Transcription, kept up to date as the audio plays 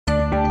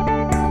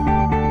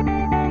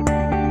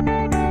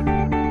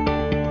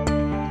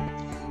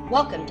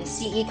Welcome to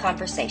CE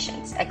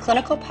Conversations, a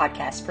clinical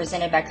podcast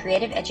presented by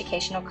Creative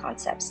Educational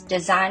Concepts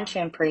designed to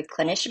improve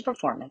clinician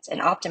performance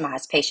and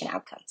optimize patient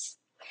outcomes.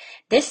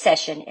 This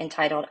session,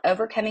 entitled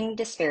Overcoming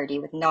Disparity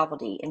with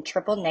Novelty in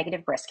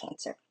Triple-Negative Breast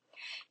Cancer,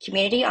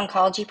 Community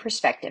Oncology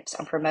Perspectives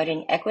on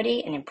Promoting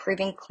Equity and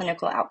Improving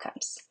Clinical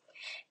Outcomes.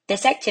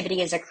 This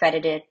activity is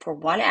accredited for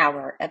 1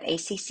 hour of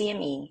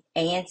ACCME,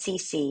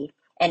 ANCC,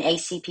 and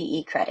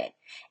ACPE credit,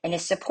 and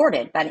is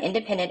supported by an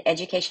independent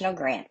educational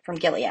grant from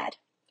Gilead.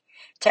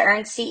 To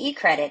earn CE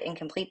credit and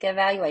complete the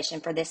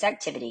evaluation for this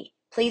activity,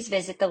 please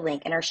visit the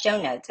link in our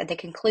show notes at the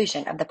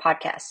conclusion of the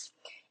podcast.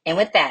 And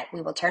with that,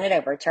 we will turn it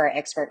over to our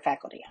expert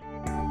faculty.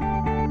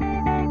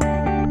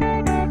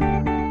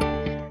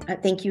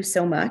 Thank you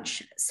so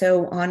much.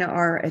 So on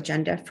our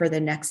agenda for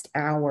the next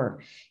hour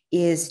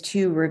is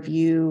to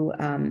review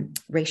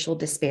racial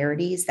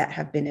disparities that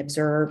have been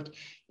observed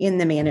in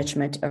the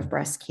management of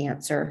breast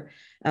cancer,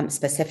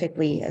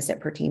 specifically as it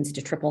pertains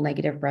to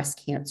triple-negative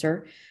breast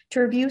cancer,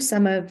 to review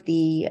some of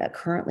the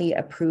currently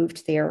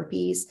approved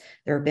therapies.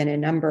 There have been a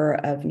number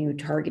of new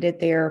targeted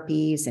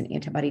therapies and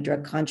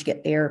antibody-drug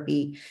conjugate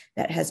therapy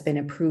that has been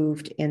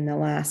approved in the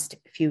last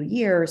few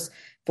years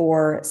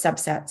for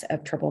subsets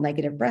of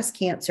triple-negative breast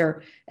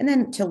cancer, and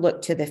then to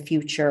look to the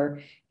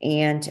future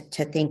and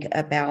to think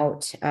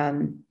about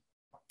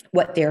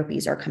what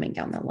therapies are coming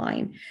down the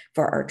line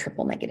for our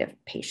triple-negative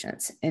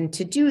patients. And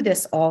to do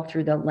this all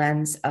through the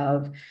lens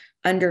of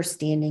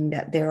understanding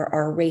that there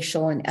are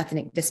racial and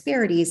ethnic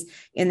disparities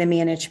in the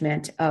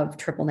management of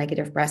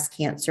triple-negative breast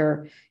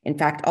cancer, in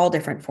fact, all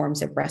different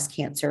forms of breast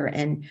cancer,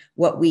 and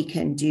what we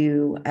can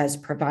do as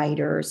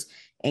providers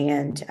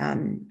and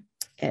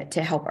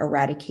to help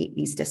eradicate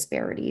these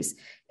disparities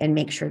and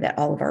make sure that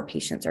all of our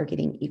patients are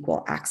getting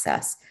equal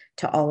access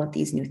to all of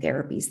these new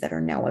therapies that are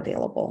now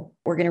available.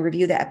 We're going to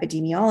review the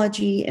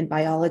epidemiology and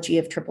biology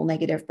of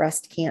triple-negative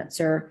breast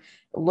cancer,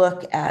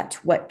 look at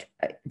what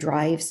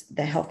drives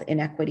the health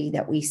inequity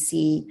that we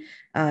see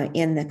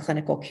in the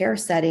clinical care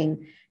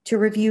setting, to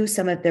review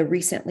some of the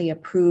recently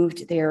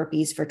approved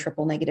therapies for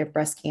triple-negative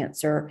breast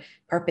cancer,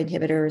 PARP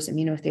inhibitors,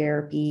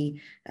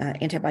 immunotherapy,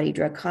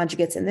 antibody-drug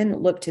conjugates, and then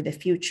look to the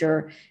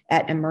future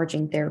at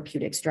emerging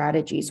therapeutic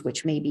strategies,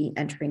 which may be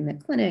entering the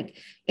clinic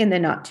in the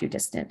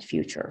not-too-distant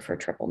future for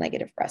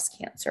triple-negative breast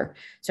cancer.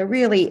 So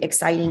really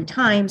exciting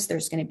times.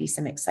 There's going to be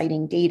some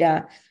exciting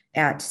data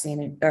at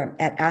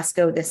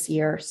ASCO this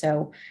year.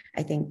 So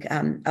I think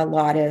a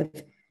lot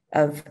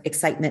of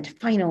excitement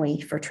finally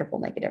for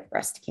triple-negative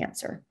breast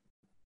cancer.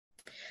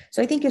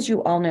 So I think, as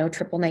you all know,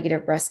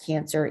 triple-negative breast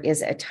cancer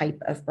is a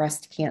type of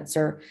breast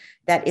cancer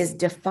that is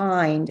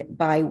defined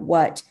by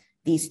what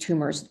these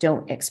tumors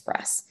don't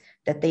express,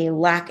 that they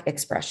lack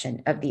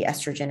expression of the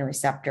estrogen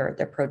receptor,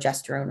 the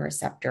progesterone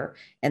receptor,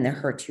 and the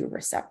HER2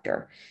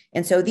 receptor.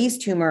 And so these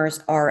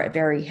tumors are a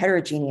very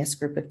heterogeneous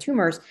group of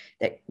tumors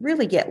that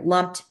really get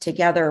lumped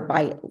together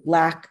by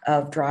lack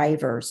of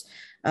drivers,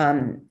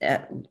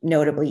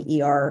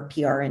 notably ER,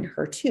 PR, and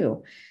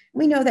HER2.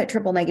 We know that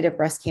triple-negative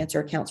breast cancer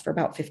accounts for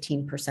about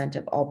 15%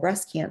 of all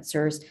breast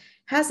cancers,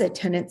 has a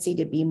tendency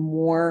to be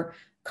more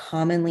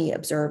commonly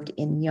observed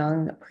in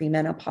young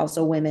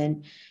premenopausal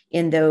women,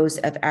 in those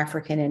of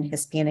African and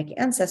Hispanic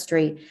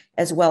ancestry,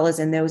 as well as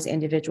in those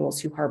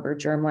individuals who harbor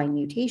germline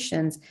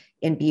mutations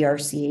in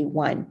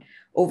BRCA1.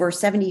 Over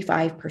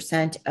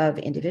 75% of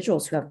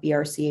individuals who have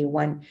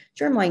BRCA1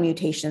 germline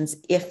mutations,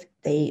 if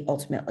they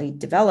ultimately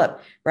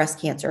develop breast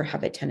cancer,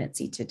 have a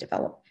tendency to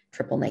develop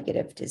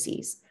triple-negative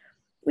disease.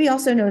 We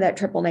also know that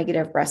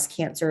triple-negative breast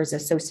cancer is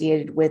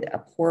associated with a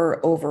poor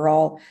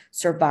overall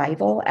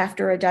survival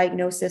after a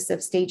diagnosis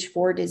of stage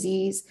 4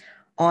 disease.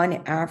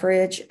 On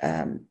average,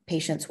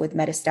 patients with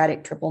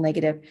metastatic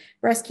triple-negative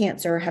breast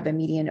cancer have a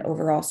median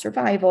overall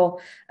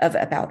survival of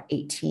about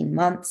 18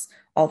 months,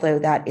 although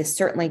that is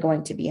certainly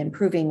going to be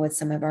improving with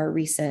some of our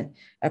recent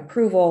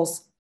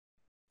approvals.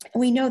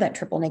 We know that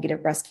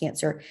triple-negative breast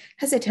cancer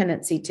has a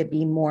tendency to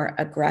be more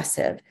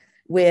aggressive,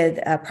 with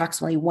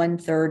approximately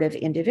 1/3 of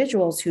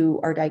individuals who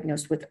are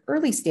diagnosed with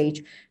early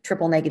stage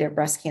triple-negative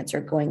breast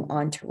cancer going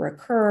on to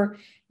recur.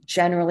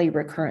 Generally,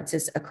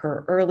 recurrences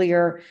occur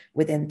earlier,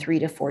 within 3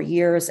 to 4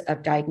 years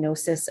of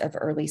diagnosis of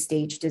early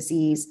stage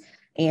disease.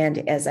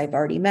 And as I've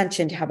already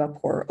mentioned, have a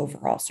poor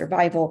overall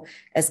survival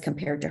as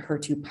compared to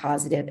HER2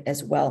 positive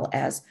as well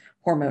as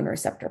hormone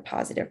receptor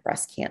positive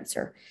breast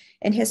cancer.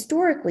 And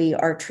historically,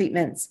 our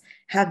treatments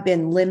have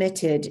been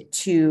limited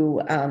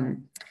to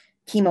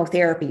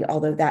chemotherapy,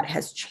 although that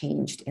has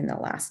changed in the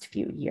last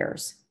few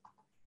years.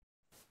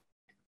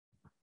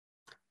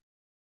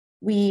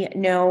 We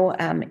know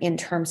in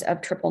terms of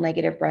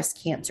triple-negative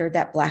breast cancer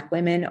that Black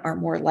women are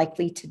more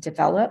likely to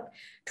develop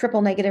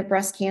triple-negative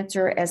breast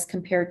cancer as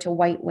compared to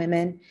white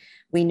women.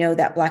 We know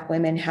that Black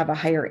women have a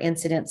higher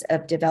incidence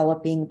of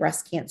developing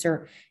breast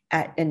cancer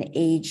at an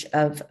age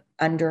of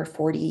under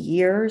 40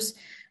 years,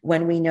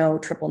 when we know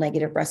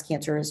triple-negative breast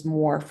cancer is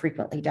more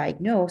frequently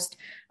diagnosed.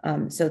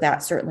 So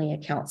that certainly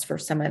accounts for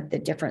some of the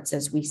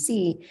differences we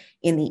see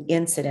in the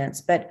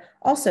incidence, but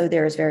also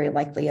there is very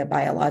likely a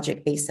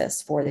biologic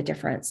basis for the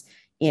difference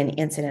in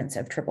incidence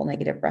of triple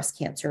negative breast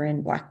cancer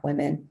in Black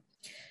women.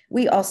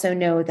 We also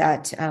know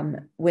that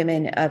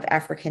women of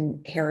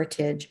African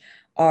heritage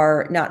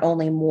are not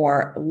only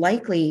more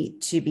likely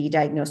to be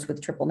diagnosed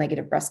with triple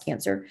negative breast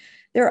cancer,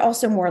 they're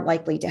also more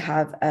likely to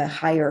have a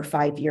higher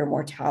 5-year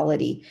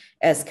mortality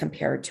as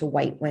compared to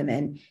white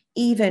women,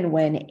 even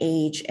when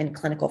age and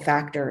clinical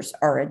factors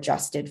are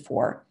adjusted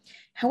for.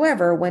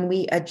 However, when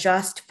we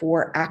adjust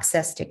for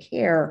access to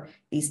care,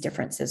 these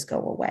differences go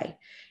away.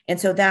 And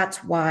so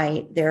that's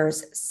why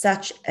there's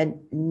such a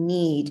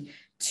need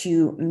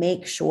to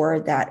make sure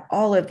that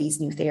all of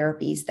these new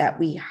therapies that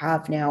we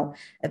have now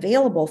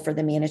available for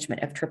the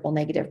management of triple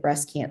negative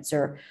breast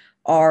cancer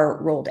are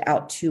rolled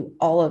out to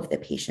all of the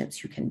patients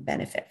who can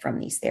benefit from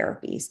these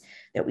therapies,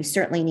 that we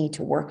certainly need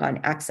to work on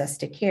access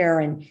to care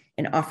and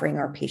offering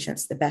our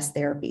patients the best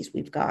therapies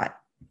we've got.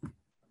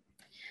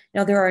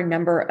 Now, there are a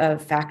number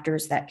of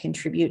factors that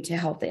contribute to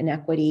health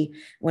inequity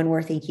when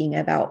we're thinking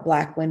about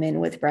Black women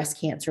with breast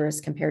cancer as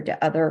compared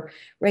to other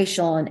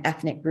racial and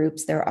ethnic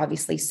groups. There are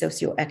obviously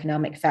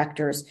socioeconomic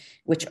factors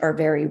which are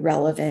very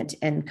relevant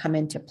and come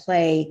into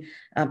play,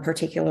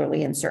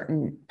 particularly in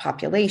certain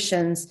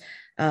populations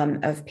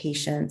of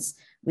patients.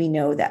 We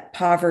know that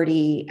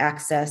poverty,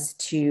 access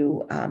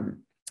to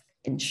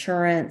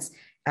insurance,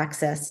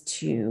 access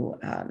to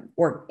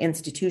or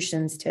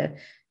institutions to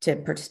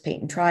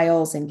participate in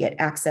trials and get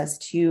access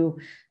to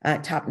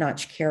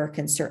top-notch care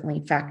can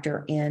certainly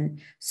factor in.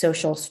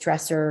 Social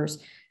stressors,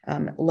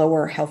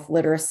 lower health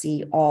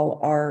literacy, all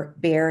are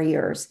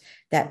barriers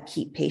that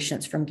keep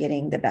patients from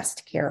getting the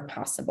best care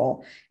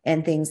possible,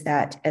 and things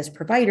that as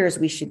providers,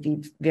 we should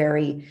be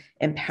very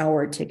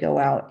empowered to go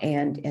out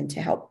and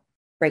to help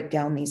break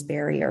down these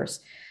barriers.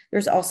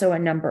 There's also a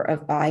number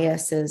of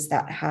biases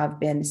that have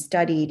been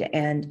studied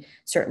and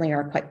certainly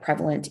are quite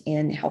prevalent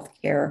in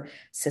healthcare: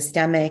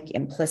 systemic,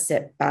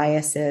 implicit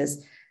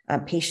biases,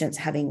 patients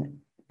having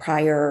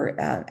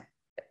prior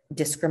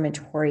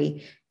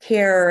discriminatory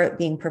care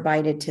being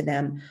provided to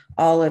them.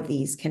 All of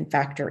these can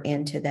factor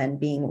into then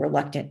being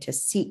reluctant to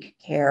seek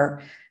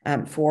care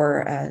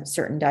for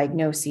certain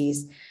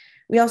diagnoses.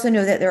 We also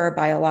know that there are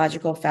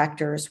biological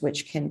factors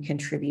which can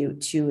contribute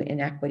to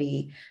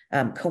inequity,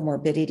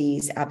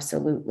 comorbidities,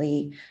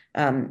 absolutely,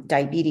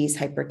 diabetes,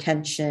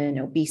 hypertension,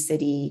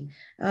 obesity,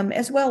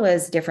 as well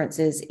as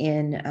differences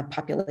in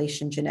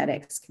population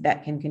genetics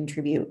that can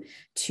contribute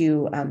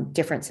to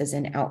differences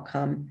in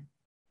outcome.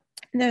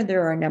 And then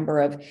there are a number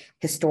of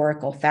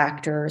historical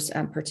factors,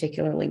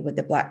 particularly with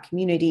the Black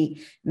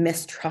community: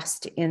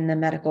 mistrust in the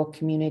medical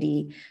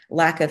community,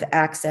 lack of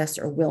access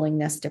or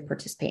willingness to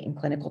participate in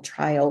clinical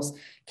trials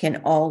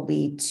can all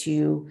lead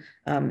to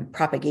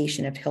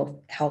propagation of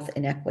health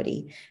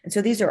inequity. And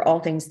so these are all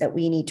things that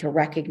we need to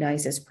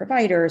recognize as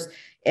providers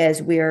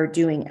as we're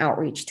doing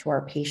outreach to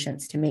our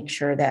patients to make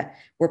sure that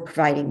we're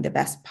providing the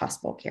best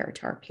possible care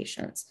to our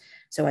patients.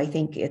 So I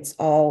think it's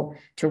all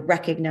to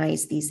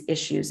recognize these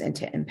issues and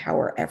to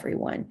empower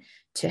everyone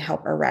to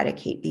help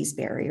eradicate these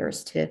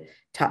barriers to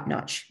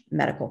top-notch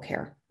medical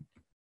care.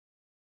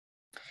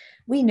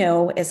 We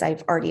know, as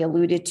I've already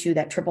alluded to,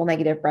 that triple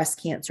negative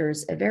breast cancer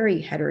is a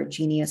very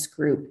heterogeneous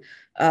group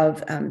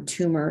of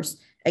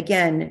tumors.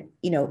 Again,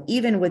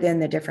 even within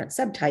the different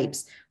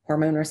subtypes,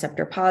 hormone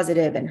receptor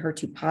positive and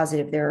HER2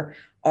 positive, there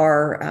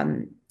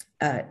are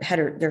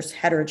there's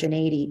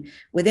heterogeneity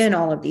within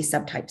all of these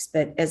subtypes.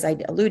 But as I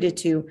alluded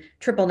to,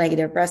 triple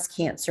negative breast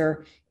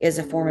cancer is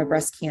a form of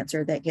breast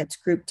cancer that gets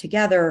grouped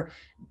together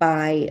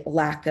by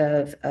lack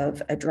of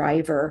a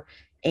driver.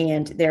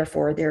 And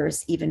therefore,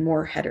 there's even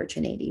more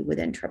heterogeneity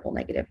within triple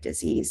negative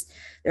disease.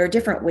 There are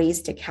different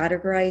ways to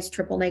categorize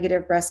triple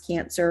negative breast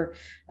cancer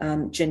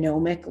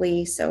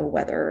genomically. So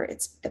whether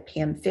it's the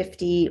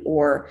PAM50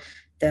 or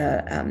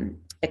the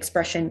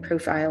expression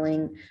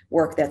profiling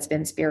work that's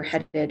been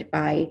spearheaded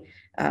by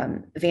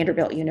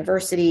Vanderbilt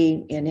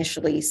University,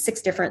 initially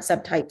 6 different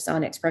subtypes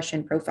on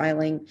expression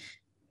profiling,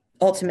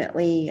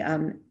 ultimately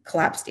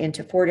collapsed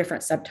into 4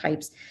 different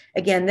subtypes.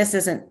 Again, this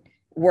isn't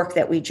work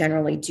that we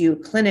generally do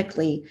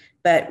clinically,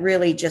 but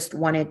really just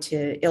wanted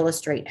to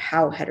illustrate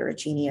how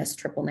heterogeneous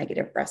triple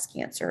negative breast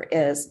cancer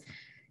is.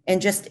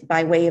 And just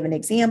by way of an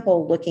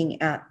example,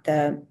 looking at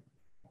the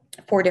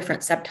 4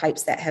 different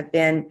subtypes that have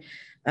been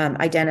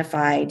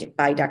identified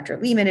by Dr.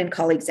 Lehman and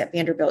colleagues at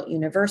Vanderbilt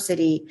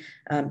University,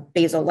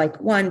 basal-like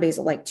 1,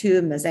 basal-like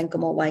 2,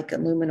 mesenchymal-like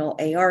and luminal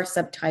AR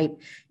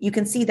subtype. You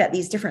can see that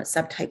these different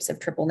subtypes of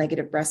triple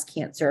negative breast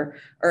cancer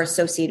are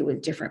associated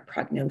with different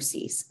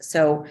prognoses.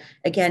 So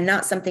again,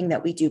 not something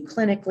that we do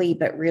clinically,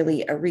 but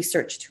really a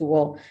research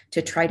tool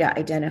to try to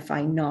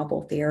identify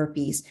novel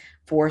therapies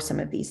for some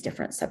of these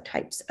different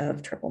subtypes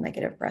of triple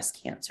negative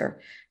breast cancer.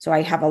 So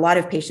I have a lot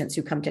of patients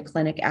who come to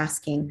clinic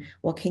asking,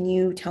 well, can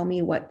you tell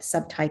me what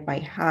subtype I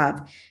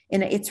have?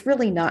 And it's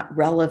really not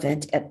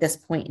relevant at this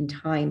point in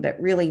time,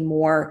 but really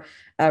more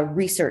a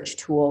research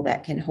tool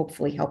that can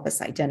hopefully help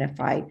us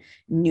identify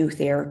new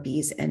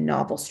therapies and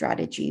novel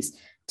strategies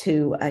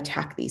to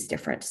attack these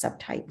different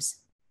subtypes.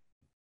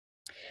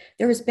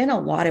 there has been a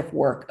lot of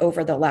work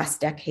over the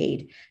last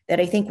decade that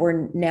I think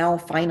we're now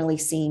finally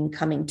seeing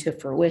coming to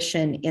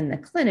fruition in the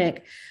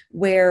clinic,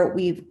 where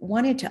we've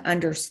wanted to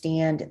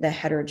understand the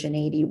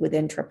heterogeneity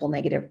within triple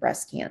negative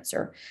breast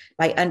cancer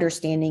by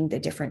understanding the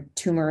different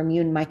tumor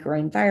immune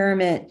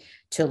microenvironment,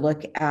 to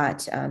look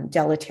at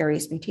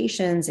deleterious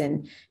mutations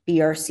in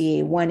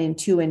BRCA1 and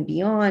 2 and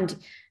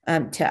beyond,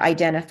 to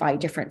identify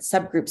different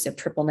subgroups of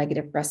triple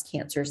negative breast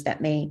cancers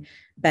that may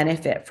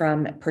benefit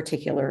from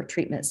particular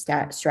treatment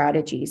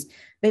strategies.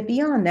 But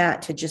beyond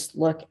that, to just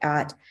look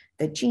at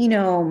the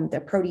genome, the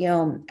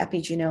proteome,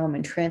 epigenome,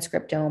 and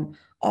transcriptome,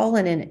 all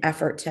in an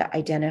effort to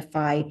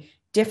identify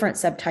different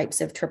subtypes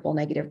of triple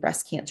negative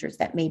breast cancers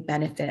that may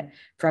benefit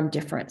from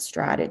different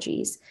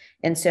strategies.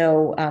 And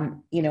so,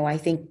 I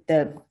think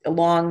the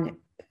long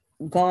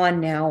gone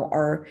now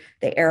are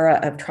the era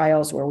of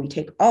trials where we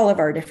take all of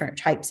our different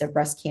types of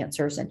breast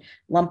cancers and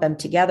lump them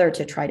together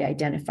to try to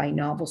identify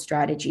novel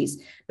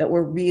strategies. But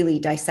we're really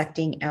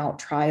dissecting out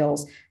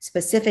trials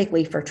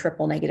specifically for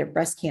triple negative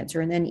breast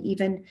cancer, and then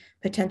even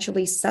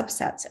potentially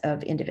subsets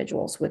of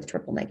individuals with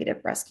triple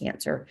negative breast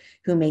cancer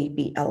who may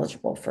be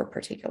eligible for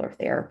particular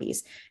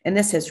therapies. And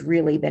this has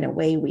really been a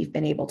way we've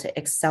been able to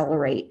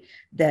accelerate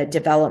the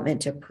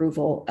development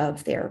approval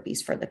of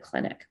therapies for the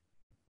clinic.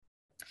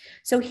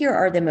 So here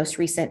are the most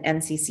recent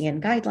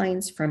NCCN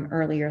guidelines from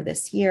earlier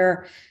this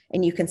year.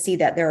 And you can see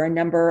that there are a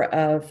number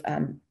of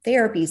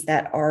therapies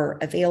that are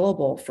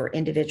available for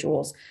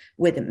individuals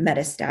with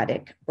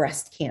metastatic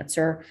breast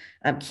cancer.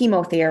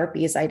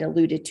 Chemotherapy, as I'd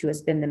alluded to,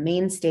 has been the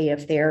mainstay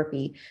of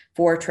therapy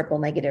for triple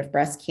negative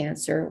breast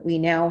cancer. We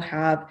now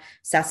have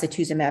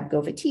sacituzumab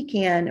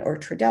govitecan, or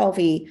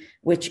Trodelvy,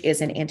 which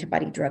is an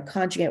antibody drug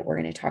conjugate. We're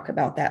going to talk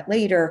about that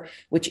later,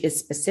 which is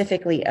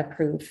specifically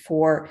approved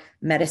for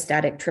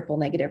metastatic triple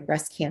negative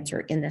breast cancer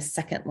in the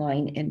second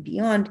line and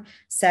beyond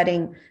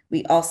setting.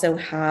 We also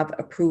have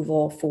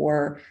approval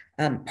for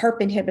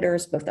PARP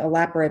inhibitors, both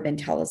olaparib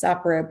and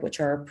talazoparib, which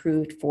are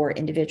approved for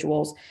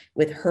individuals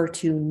with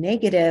HER2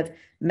 negative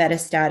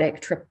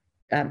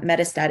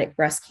metastatic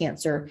breast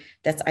cancer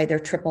that's either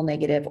triple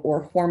negative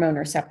or hormone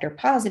receptor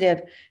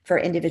positive, for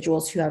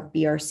individuals who have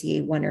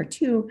BRCA1 or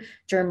 2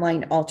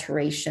 germline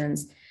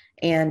alterations,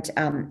 and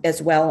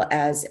as well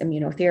as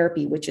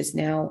immunotherapy, which is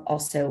now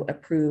also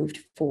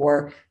approved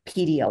for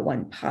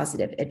PD-L1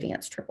 positive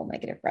advanced triple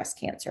negative breast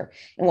cancer.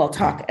 And we'll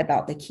talk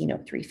about the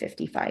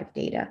KEYNOTE-355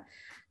 data.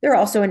 There are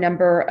also a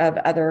number of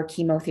other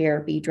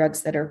chemotherapy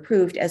drugs that are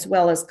approved, as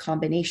well as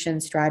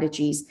combination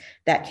strategies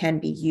that can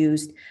be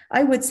used.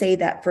 I would say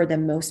that for the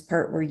most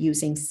part, we're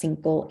using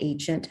single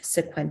agent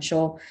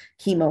sequential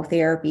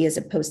chemotherapy as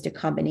opposed to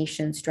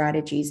combination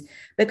strategies.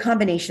 But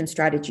combination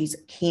strategies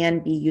can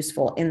be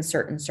useful in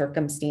certain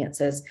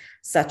circumstances,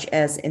 such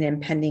as an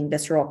impending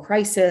visceral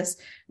crisis,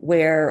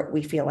 where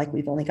we feel like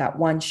we've only got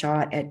one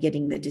shot at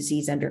getting the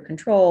disease under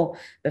control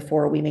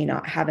before we may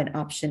not have an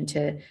option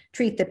to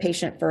treat the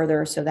patient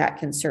further. So that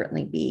can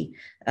certainly be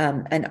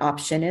an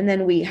option. And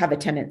then we have a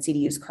tendency to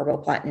use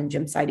carboplatin and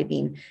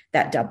gemcitabine,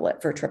 that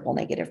doublet for triple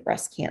negative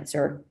breast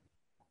cancer.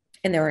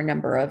 And there are a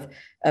number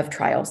of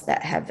trials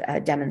that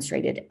have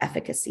demonstrated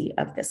efficacy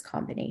of this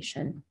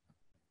combination.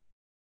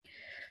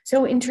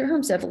 So in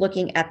terms of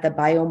looking at the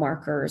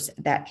biomarkers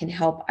that can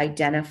help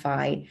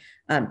identify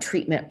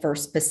treatment for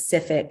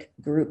specific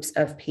groups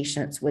of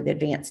patients with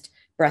advanced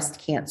breast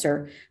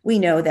cancer, we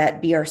know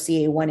that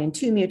BRCA1 and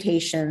 2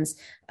 mutations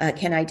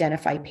can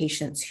identify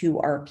patients who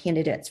are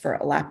candidates for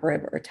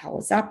olaparib or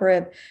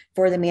talazoparib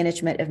for the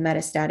management of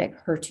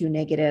metastatic HER2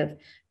 negative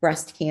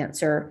breast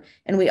cancer.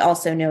 And we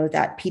also know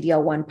that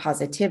PD-L1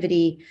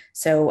 positivity,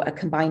 so a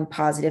combined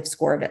positive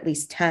score of at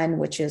least 10,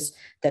 which is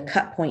the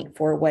cut point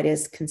for what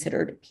is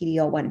considered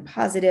PD-L1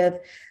 positive.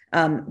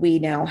 We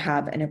now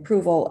have an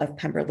approval of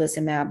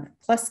pembrolizumab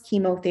plus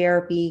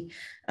chemotherapy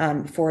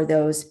for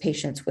those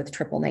patients with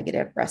triple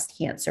negative breast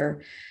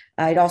cancer.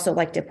 I'd also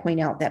like to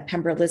point out that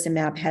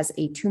pembrolizumab has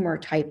a tumor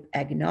type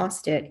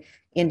agnostic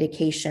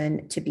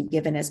indication to be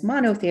given as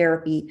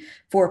monotherapy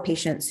for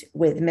patients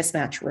with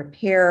mismatch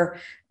repair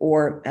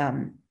or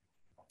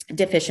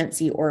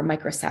deficiency or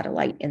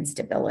microsatellite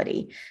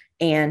instability.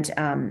 And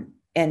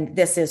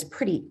this is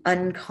pretty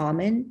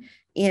uncommon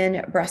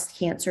in breast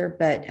cancer,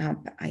 but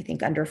I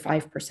think under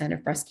 5%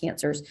 of breast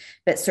cancers,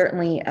 but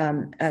certainly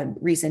a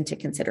reason to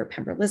consider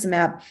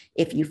pembrolizumab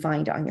if you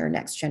find on your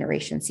next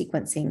generation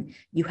sequencing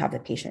you have a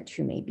patient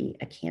who may be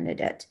a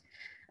candidate.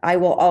 I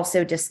will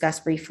also discuss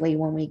briefly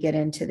when we get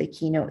into the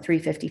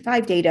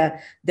KEYNOTE-355 data,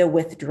 the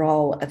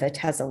withdrawal of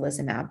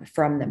atezolizumab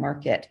from the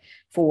market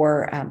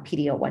for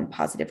PD-L1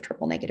 positive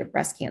triple negative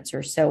breast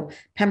cancer. So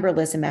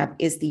pembrolizumab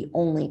is the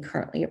only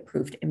currently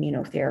approved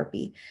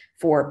immunotherapy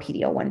for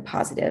PD-L1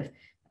 positive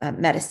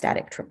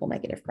metastatic triple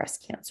negative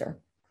breast cancer.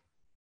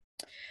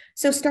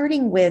 So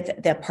starting with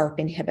the PARP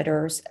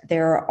inhibitors,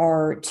 there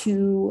are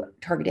 2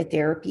 targeted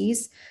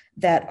therapies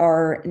that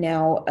are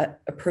now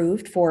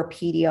approved for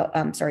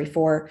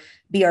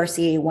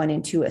BRCA1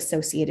 and 2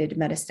 associated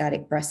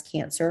metastatic breast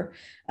cancer,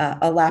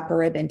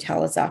 olaparib and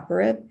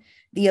talazoparib.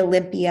 The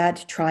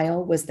Olympiad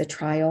trial was the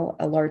trial,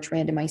 a large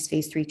randomized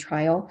phase 3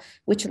 trial,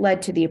 which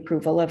led to the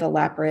approval of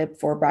olaparib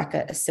for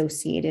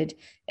BRCA-associated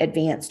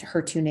advanced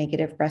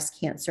HER2-negative breast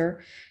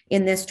cancer.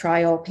 In this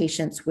trial,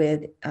 patients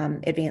with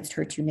advanced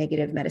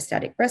HER2-negative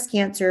metastatic breast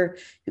cancer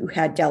who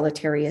had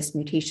deleterious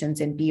mutations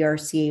in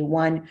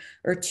BRCA1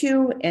 or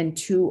 2 and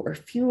 2 or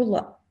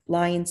fewer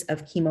lines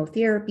of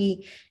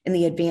chemotherapy in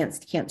the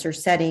advanced cancer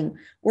setting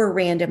were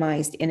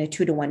randomized in a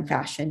 2-to-1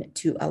 fashion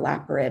to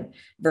olaparib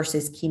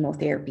versus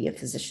chemotherapy of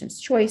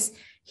physician's choice,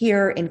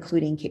 here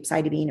including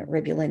capecitabine,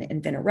 eribulin,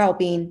 and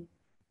vinorelbine.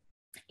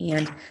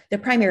 And the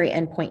primary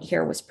endpoint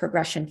here was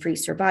progression-free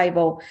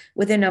survival,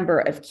 with a number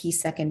of key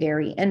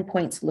secondary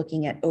endpoints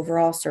looking at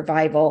overall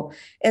survival,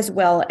 as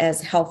well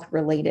as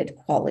health-related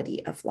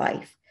quality of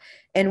life.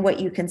 And what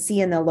you can see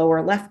in the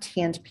lower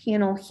left-hand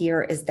panel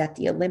here is that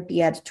the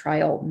Olympiad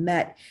trial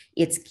met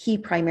its key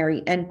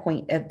primary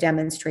endpoint of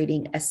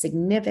demonstrating a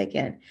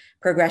significant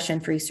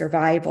progression-free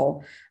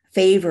survival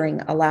favoring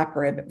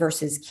olaparib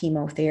versus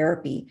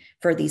chemotherapy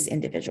for these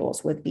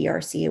individuals with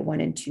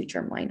BRCA1 and 2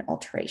 germline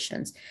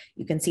alterations.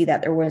 You can see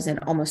that there was an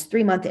almost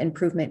 3-month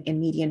improvement in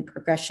median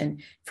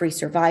progression-free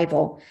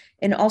survival.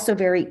 And also,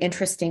 very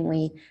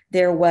interestingly,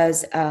 there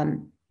was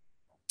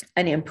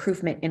an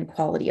improvement in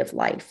quality of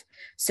life.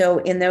 So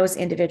in those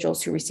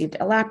individuals who received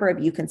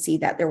olaparib, you can see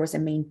that there was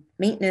a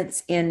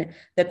maintenance in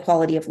the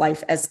quality of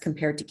life as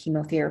compared to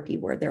chemotherapy,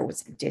 where there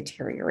was a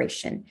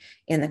deterioration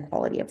in the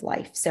quality of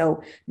life.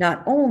 So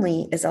not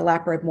only is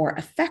olaparib more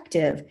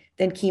effective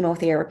than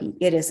chemotherapy,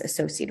 it is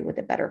associated with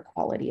a better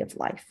quality of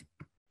life.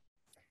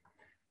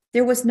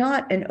 There was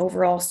not an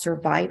overall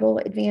survival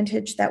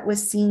advantage that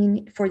was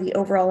seen for the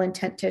overall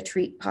intent to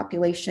treat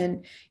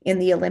population in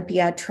the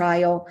Olympiad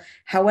trial.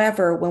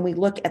 However, when we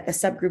look at the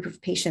subgroup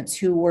of patients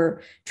who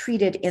were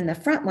treated in the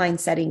frontline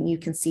setting, you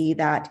can see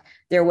that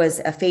there was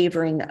a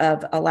favoring of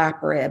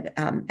olaparib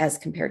as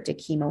compared to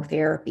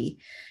chemotherapy.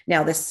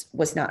 Now, this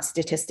was not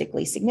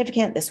statistically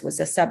significant. This was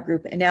a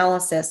subgroup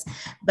analysis,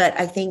 but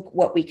I think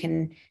what we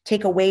can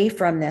take away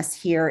from this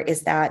here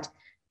is that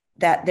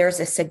there's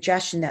a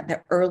suggestion that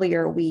the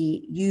earlier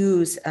we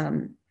use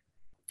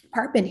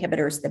PARP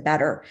inhibitors, the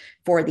better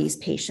for these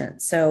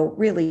patients. So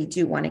really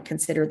do want to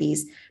consider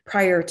these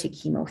prior to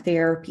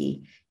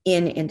chemotherapy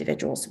in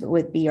individuals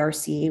with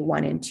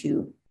BRCA1 and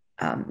 2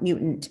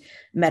 mutant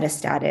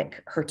metastatic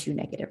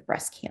HER2-negative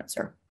breast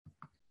cancer.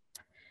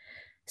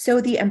 So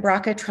the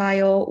EMBRACA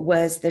trial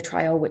was the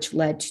trial which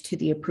led to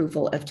the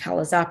approval of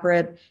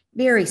talazoparib,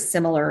 very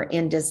similar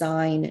in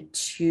design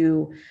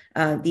to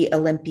the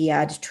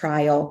Olympiad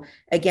trial.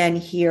 Again,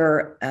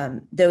 here,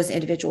 those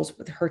individuals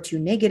with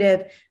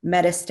HER2-negative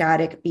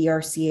metastatic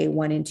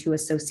BRCA1 and 2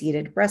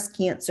 associated breast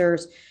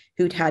cancers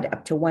who'd had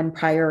up to 1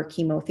 prior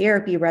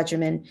chemotherapy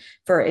regimen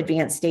for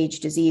advanced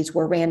stage disease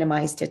were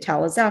randomized to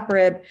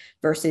talazoparib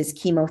versus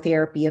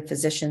chemotherapy of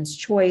physician's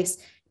choice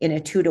in a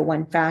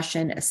 2-to-1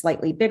 fashion, a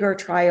slightly bigger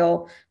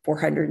trial,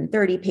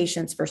 430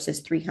 patients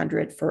versus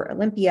 300 for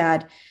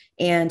Olympiad,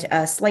 and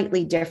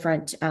slightly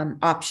different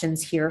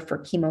options here for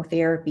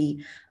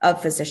chemotherapy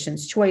of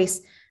physician's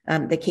choice.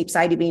 The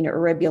capecitabine,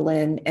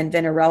 eribulin, and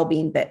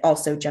vinorelbine, but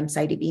also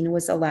gemcitabine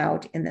was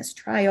allowed in this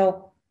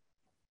trial.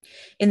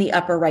 In the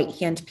upper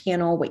right-hand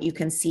panel, what you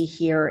can see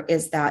here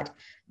is that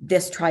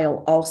this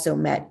trial also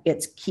met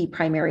its key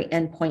primary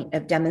endpoint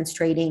of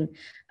demonstrating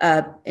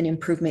an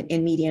improvement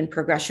in median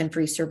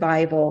progression-free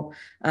survival,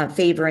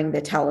 favoring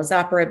the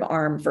talazoparib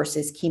arm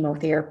versus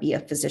chemotherapy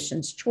of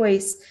physician's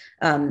choice,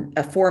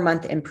 a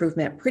 4-month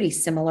improvement, pretty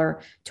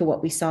similar to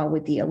what we saw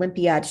with the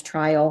Olympiad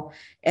trial.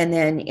 And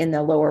then in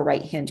the lower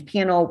right-hand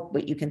panel,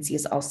 what you can see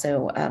is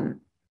also an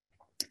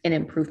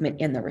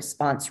improvement in the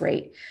response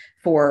rate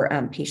for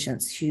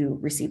patients who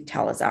received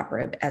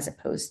talazoparib as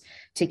opposed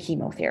to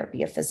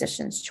chemotherapy of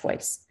physician's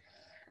choice.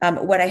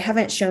 What I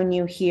haven't shown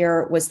you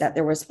here was that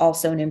there was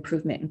also an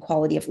improvement in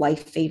quality of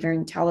life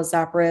favoring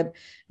talazoparib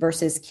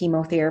versus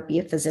chemotherapy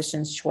of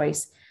physician's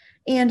choice.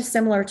 And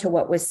similar to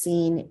what was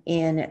seen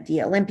in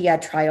the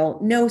Olympiad trial,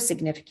 no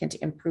significant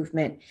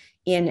improvement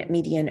in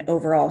median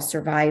overall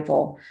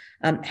survival.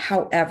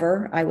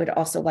 However, I would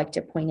also like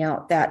to point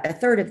out that a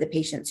third of the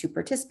patients who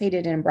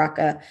participated in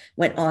EMBRACA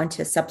went on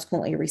to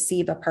subsequently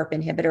receive a PARP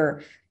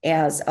inhibitor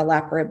as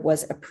olaparib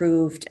was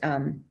approved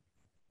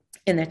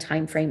in the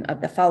timeframe of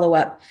the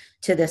follow-up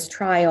to this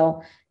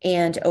trial,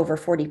 and over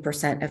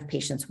 40% of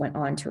patients went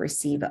on to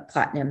receive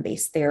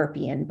platinum-based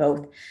therapy in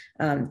both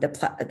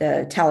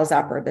the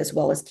talazoparib as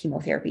well as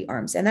chemotherapy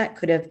arms. And that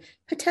could have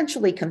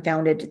potentially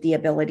confounded the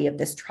ability of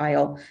this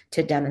trial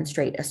to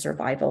demonstrate a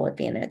survival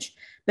advantage.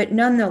 But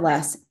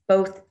nonetheless,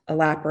 both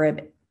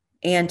olaparib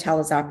and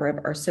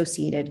talazoparib are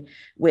associated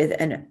with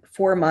a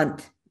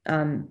 4-month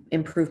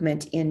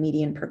improvement in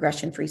median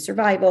progression-free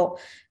survival,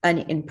 an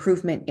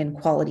improvement in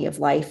quality of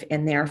life,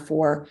 and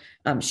therefore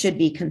should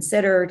be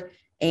considered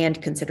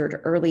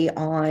early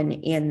on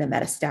in the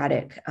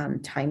metastatic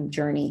time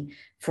journey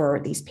for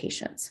these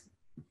patients.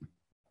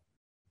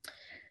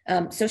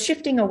 So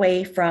shifting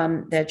away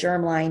from the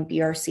germline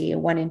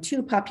BRCA1 and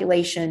 2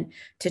 population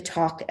to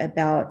talk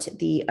about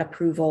the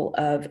approval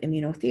of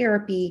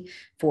immunotherapy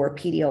for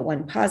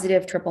PD-L1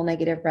 positive triple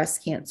negative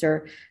breast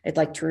cancer, I'd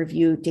like to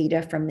review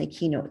data from the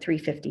Keynote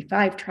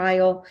 355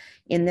 trial.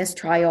 In this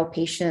trial,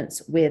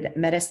 patients with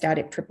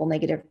metastatic triple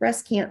negative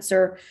breast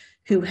cancer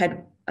who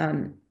had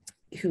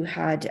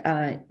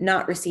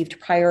not received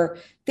prior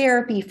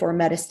therapy for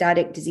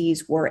metastatic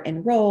disease were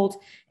enrolled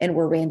and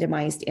were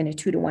randomized in a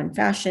 2-to-1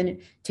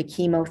 fashion to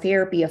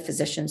chemotherapy of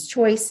physician's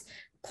choice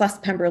plus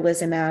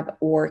pembrolizumab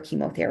or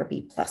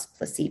chemotherapy plus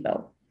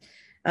placebo.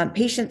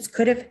 Patients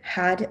could have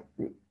had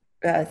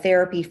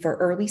therapy for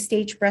early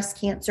stage breast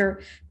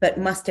cancer, but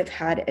must have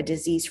had a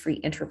disease-free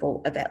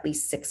interval of at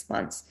least 6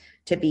 months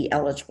to be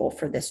eligible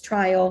for this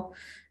trial.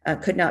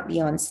 Could not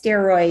be on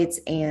steroids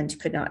and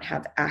could not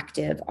have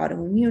active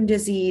autoimmune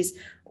disease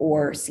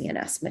or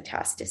CNS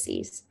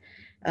metastases.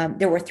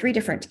 There were 3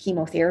 different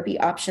chemotherapy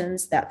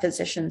options that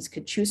physicians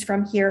could choose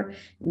from here: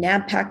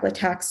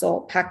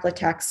 nab-paclitaxel,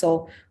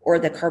 paclitaxel, or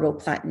the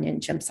carboplatin and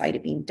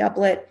gemcitabine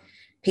doublet.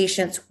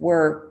 Patients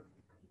were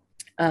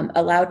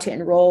allowed to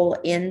enroll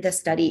in the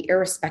study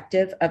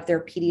irrespective of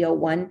their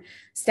PD-L1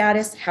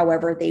 status.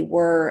 However, they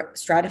were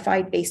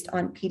stratified based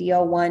on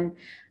PD-L1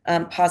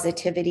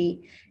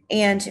 positivity.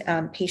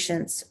 And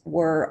patients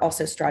were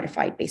also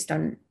stratified based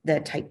on the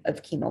type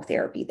of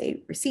chemotherapy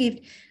they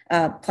received,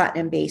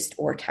 platinum-based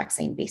or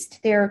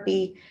taxane-based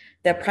therapy.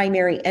 The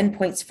primary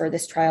endpoints for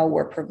this trial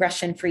were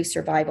progression-free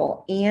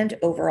survival and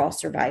overall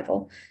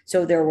survival.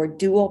 So there were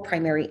dual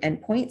primary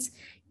endpoints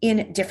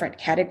in different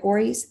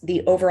categories: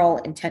 the overall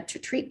intent to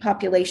treat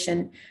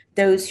population,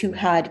 those who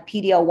had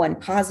PD-L1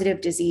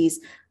 positive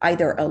disease,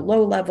 either a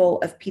low level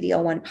of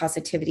PD-L1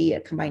 positivity, a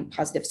combined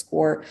positive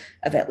score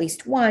of at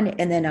least 1,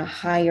 and then a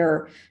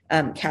higher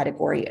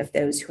category of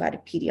those who had a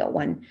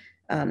PD-L1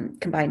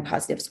 combined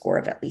positive score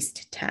of at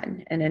least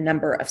 10, and a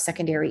number of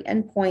secondary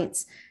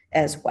endpoints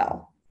as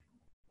well.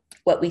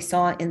 What we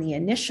saw in the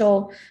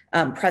initial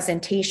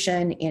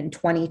presentation in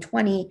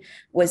 2020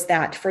 was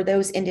that for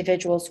those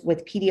individuals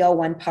with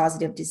PD-L1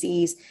 positive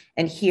disease,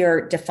 and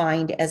here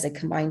defined as a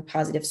combined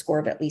positive score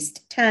of at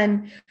least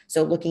 10,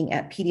 so looking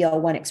at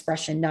PD-L1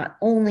 expression not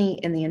only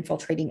in the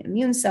infiltrating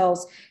immune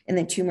cells in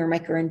the tumor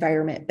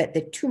microenvironment, but the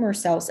tumor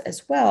cells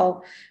as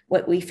well,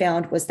 what we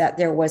found was that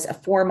there was a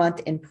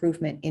 4-month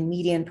improvement in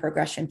median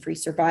progression-free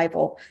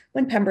survival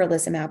when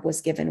pembrolizumab was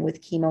given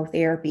with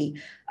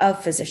chemotherapy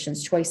of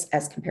physician's choice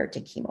as compared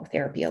to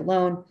chemotherapy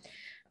alone.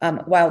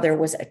 While there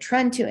was a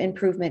trend to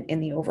improvement in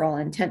the overall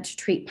intent to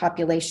treat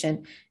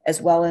population,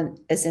 as well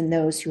as in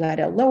those who had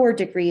a lower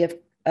degree of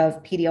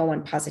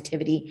PD-L1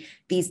 positivity,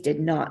 these did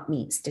not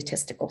meet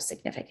statistical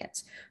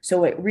significance.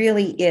 So it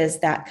really is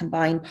that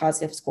combined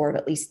positive score of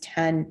at least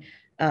 10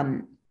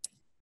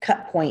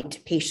 cut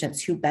point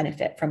patients who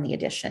benefit from the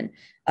addition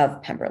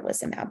of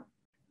pembrolizumab.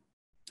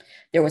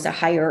 There was a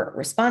higher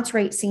response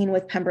rate seen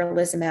with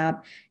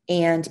pembrolizumab,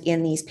 and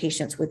in these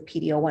patients with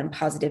PD-L1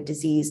 positive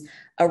disease,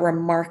 a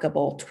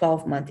remarkable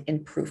 12-month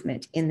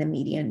improvement in the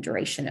median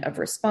duration of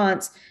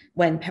response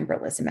when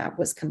pembrolizumab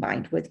was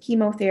combined with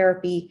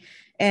chemotherapy.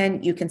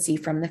 And you can see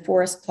from the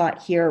forest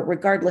plot here,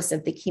 regardless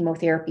of the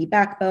chemotherapy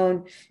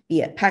backbone,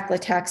 be it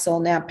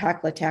paclitaxel,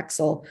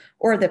 nab-paclitaxel,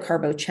 or the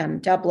carbo-chem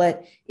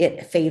doublet,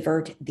 it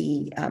favored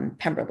the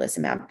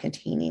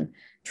pembrolizumab-containing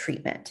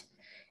treatment.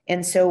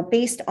 And so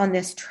based on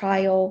this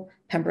trial,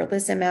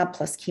 pembrolizumab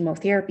plus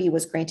chemotherapy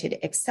was granted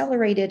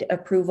accelerated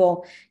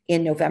approval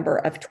in November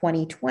of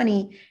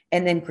 2020,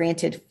 and then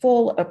granted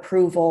full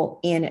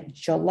approval in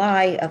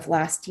July of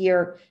last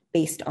year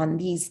based on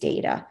these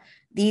data.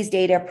 These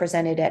data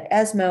presented at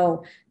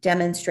ESMO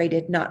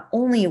demonstrated not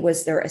only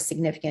was there a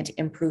significant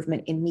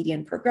improvement in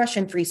median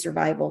progression-free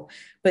survival,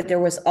 but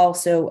there was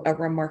also a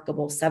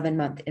remarkable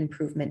 7-month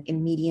improvement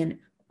in median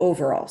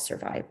overall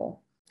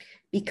survival.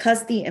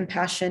 Because the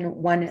IMpassion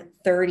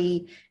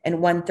 130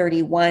 and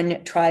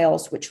 131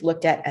 trials, which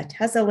looked at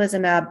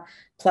atezolizumab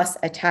plus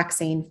a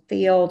taxane,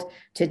 failed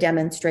to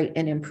demonstrate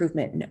an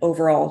improvement in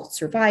overall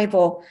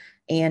survival,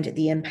 and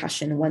the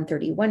IMpassion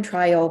 131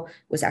 trial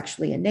was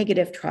actually a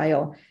negative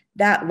trial,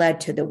 that led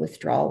to the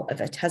withdrawal of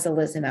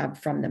atezolizumab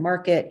from the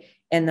market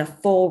and the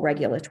full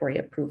regulatory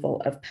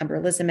approval of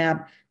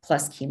pembrolizumab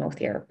plus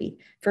chemotherapy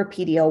for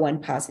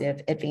PD-L1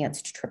 positive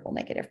advanced triple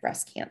negative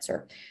breast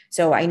cancer.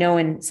 So I know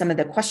in some of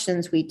the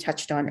questions we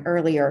touched on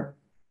earlier,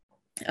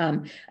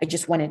 I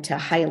just wanted to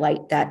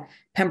highlight that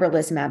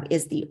pembrolizumab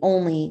is the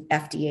only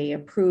FDA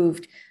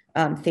approved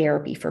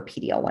therapy for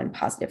PD-L1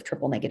 positive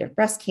triple negative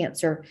breast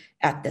cancer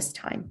at this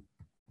time.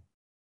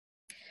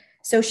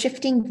 So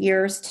shifting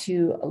gears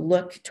to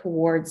look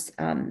towards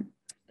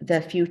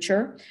the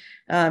future.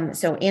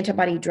 So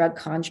antibody drug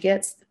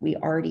conjugates, we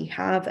already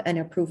have an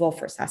approval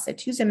for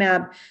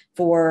sacituzumab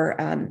for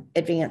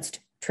advanced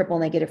triple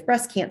negative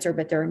breast cancer,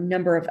 but there are a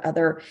number of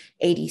other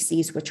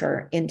ADCs which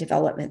are in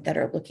development that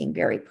are looking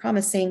very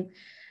promising.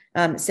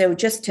 So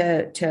just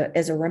to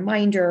as a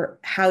reminder,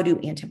 how do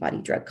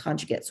antibody drug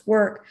conjugates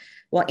work?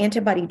 Well,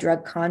 antibody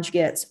drug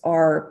conjugates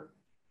are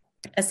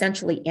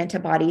essentially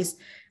antibodies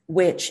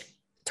which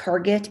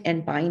target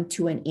and bind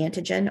to an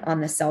antigen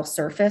on the cell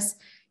surface.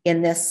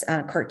 In this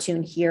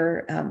cartoon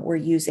here, we're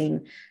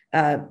using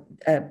a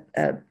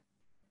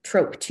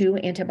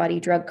TROP2 antibody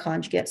drug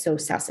conjugate, so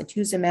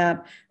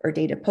sacituzumab or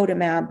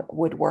datopotamab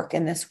would work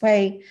in this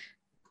way.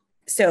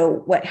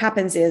 So what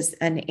happens is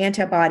an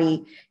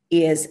antibody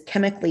is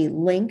chemically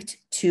linked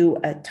to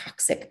a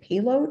toxic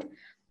payload.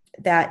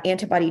 That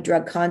antibody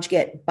drug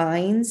conjugate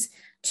binds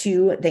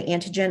to the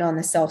antigen on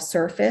the cell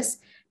surface,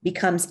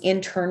 becomes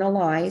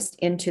internalized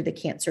into the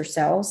cancer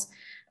cells,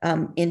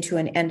 into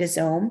an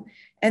endosome,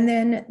 and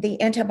then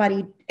the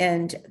antibody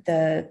and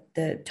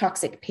the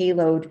toxic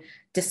payload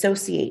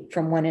dissociate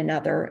from one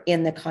another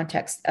in the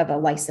context of a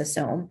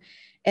lysosome.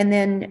 And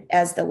then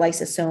as the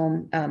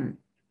lysosome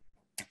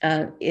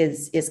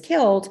is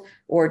killed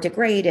or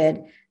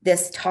degraded,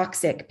 this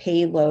toxic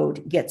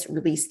payload gets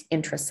released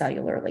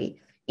intracellularly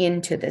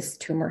into this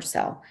tumor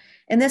cell.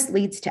 And this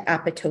leads to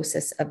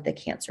apoptosis of the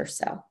cancer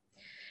cell.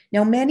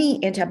 Now,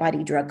 many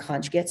antibody drug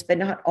conjugates, but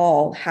not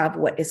all, have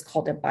what is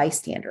called a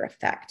bystander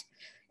effect.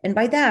 And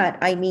by that,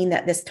 I mean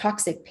that this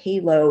toxic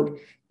payload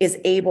is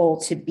able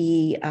to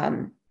be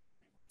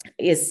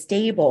is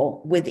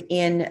stable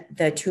within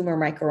the tumor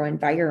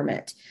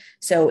microenvironment.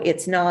 So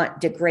it's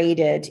not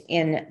degraded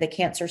in the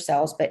cancer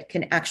cells, but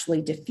can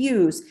actually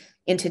diffuse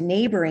into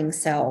neighboring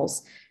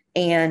cells.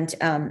 And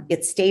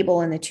it's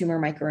stable in the tumor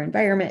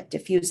microenvironment,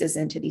 diffuses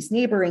into these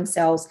neighboring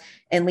cells,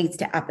 and leads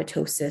to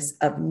apoptosis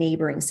of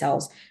neighboring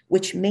cells,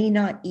 which may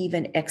not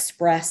even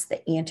express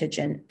the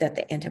antigen that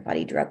the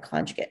antibody drug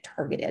conjugate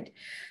targeted.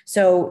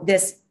 So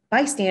this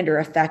bystander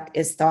effect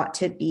is thought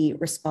to be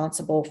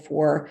responsible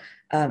for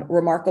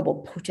remarkable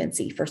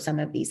potency for some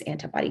of these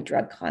antibody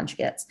drug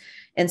conjugates.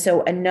 And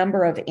so a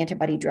number of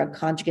antibody drug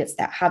conjugates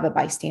that have a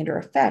bystander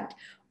effect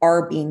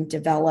are being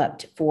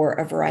developed for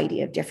a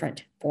variety of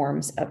different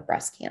forms of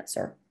breast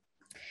cancer.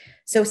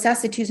 So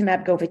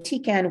sacituzumab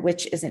govitecan,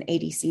 which is an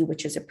ADC,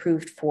 which is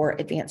approved for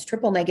advanced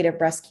triple negative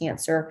breast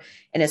cancer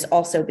and is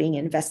also being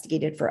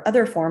investigated for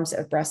other forms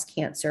of breast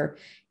cancer,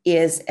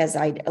 is, as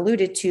I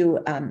alluded to,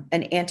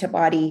 an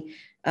antibody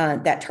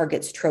that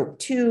targets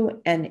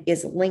TROP2 and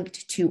is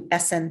linked to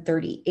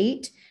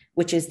SN38,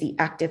 which is the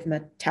active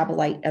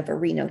metabolite of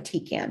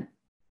irinotecan.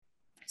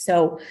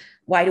 So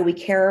why do we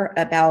care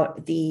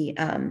about the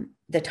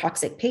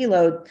toxic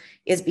payload?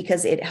 Is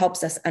because it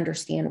helps us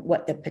understand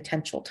what the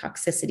potential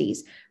toxicities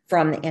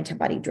from the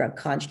antibody drug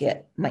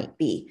conjugate might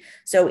be.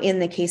 So in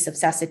the case of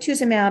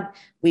sacituzumab,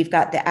 we've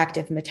got the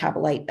active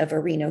metabolite of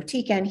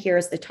irinotecan.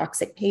 Here's the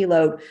toxic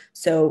payload.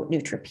 So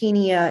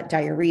neutropenia,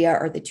 diarrhea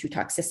are the two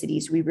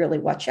toxicities we really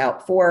watch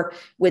out for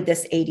with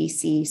this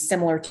ADC,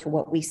 similar to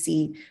what we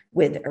see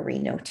with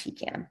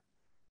irinotecan.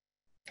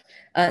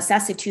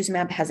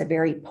 Sacituzumab has a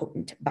very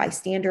potent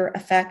bystander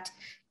effect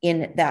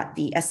in that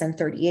the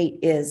SN38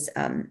 is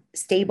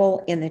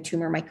stable in the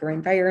tumor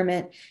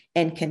microenvironment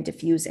and can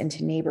diffuse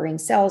into neighboring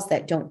cells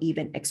that don't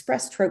even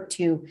express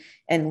TROP2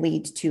 and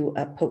lead to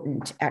a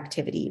potent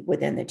activity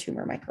within the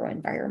tumor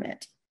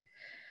microenvironment.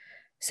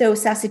 So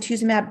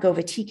sacituzumab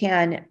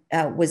govitecan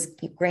was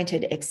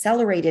granted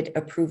accelerated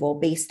approval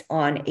based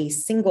on a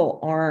single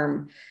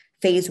arm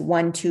phase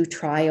 1-2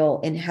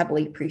 trial in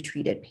heavily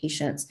pretreated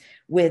patients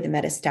with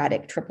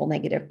metastatic triple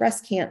negative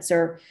breast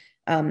cancer.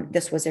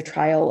 This was a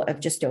trial of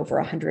just over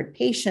 100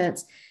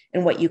 patients.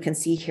 And what you can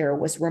see here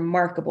was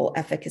remarkable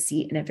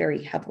efficacy in a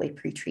very heavily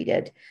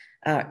pretreated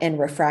and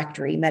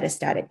refractory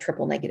metastatic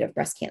triple negative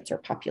breast cancer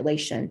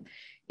population.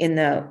 In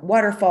the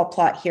waterfall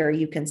plot here,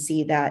 you can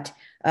see that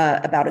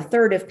about a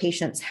third of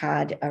patients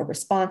had a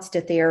response to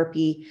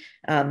therapy,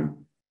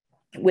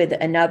 with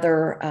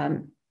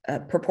another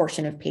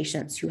proportion of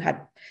patients who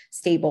had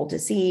stable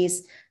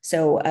disease.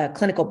 So a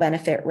clinical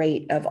benefit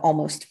rate of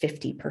almost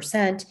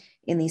 50%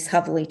 in these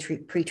heavily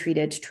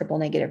pretreated triple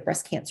negative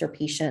breast cancer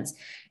patients.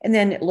 And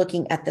then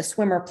looking at the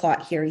swimmer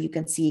plot here, you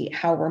can see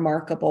how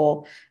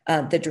remarkable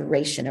the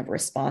duration of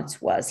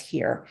response was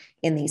here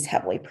in these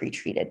heavily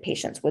pretreated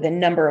patients, with a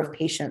number of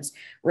patients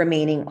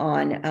remaining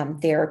on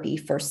therapy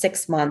for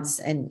 6 months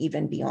and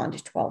even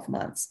beyond 12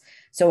 months.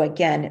 So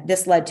again,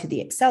 this led to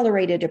the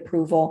accelerated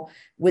approval,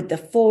 with the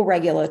full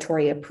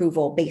regulatory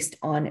approval based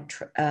on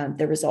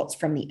the results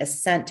from the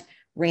ASCENT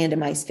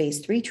randomized phase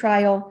 3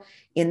 trial.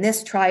 In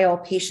this trial,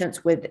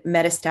 patients with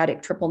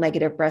metastatic triple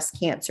negative breast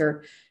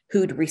cancer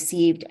who'd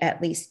received at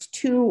least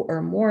 2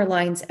 or more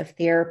lines of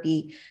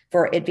therapy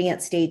for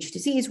advanced stage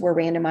disease were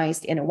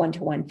randomized in a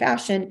 1-to-1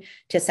 fashion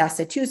to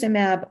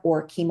sacituzumab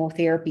or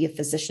chemotherapy of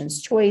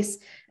physician's choice.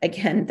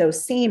 Again,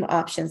 those same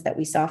options that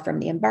we saw from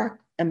the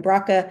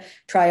Embraca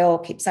trial: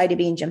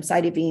 capecitabine,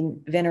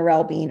 gemcitabine,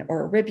 vinorelbine,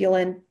 or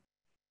eribulin.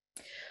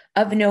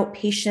 Of note,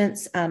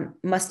 patients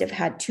must have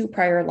had 2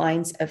 prior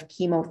lines of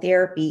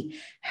chemotherapy.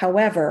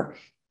 However,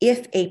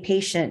 if a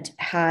patient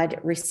had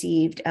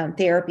received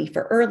therapy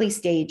for early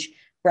stage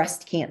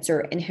breast cancer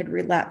and had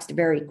relapsed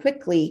very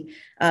quickly,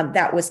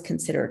 that was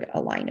considered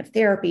a line of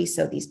therapy.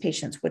 So these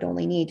patients would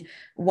only need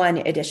one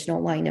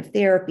additional line of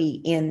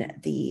therapy in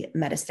the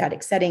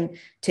metastatic setting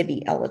to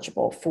be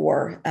eligible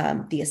for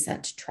the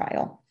ASCENT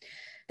trial.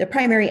 The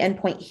primary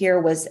endpoint here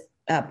was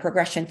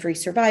progression-free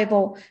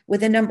survival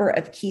with a number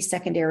of key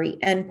secondary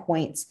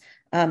endpoints,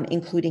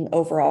 including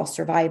overall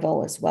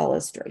survival, as well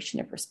as duration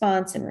of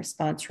response and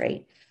response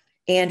rate.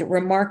 And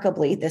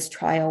remarkably, this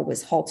trial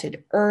was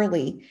halted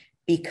early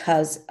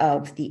because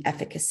of the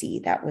efficacy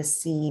that was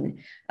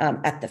seen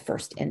at the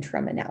first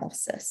interim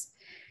analysis.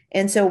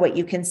 And so what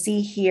you can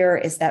see here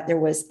is that there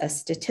was a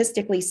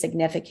statistically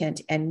significant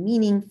and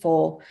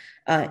meaningful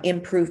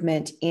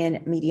improvement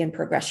in median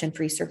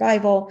progression-free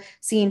survival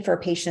seen for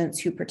patients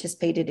who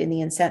participated in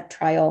the ASCENT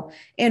trial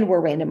and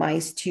were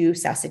randomized to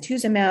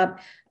sacituzumab,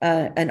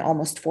 an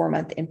almost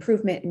 4-month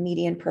improvement in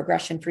median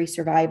progression-free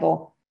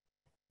survival.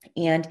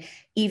 And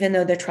even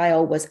though the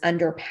trial was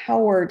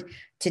underpowered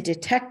to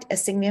detect a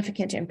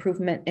significant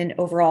improvement in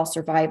overall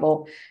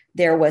survival,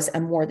 there was a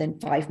more than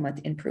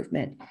 5-month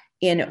improvement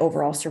in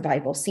overall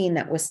survival seen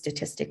that was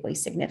statistically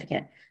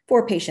significant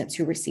for patients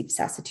who received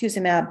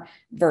sacituzumab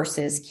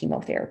versus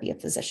chemotherapy of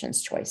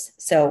physician's choice.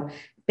 So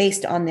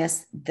based on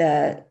this,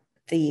 the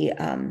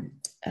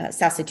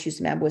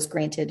sacituzumab was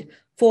granted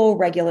full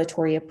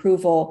regulatory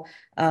approval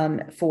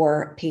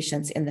for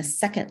patients in the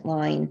second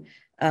line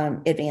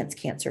advanced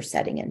cancer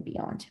setting and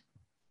beyond.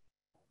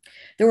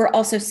 There were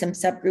also some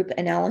subgroup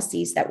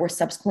analyses that were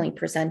subsequently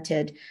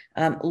presented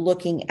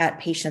looking at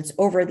patients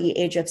over the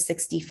age of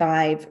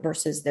 65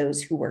 versus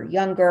those who were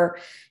younger.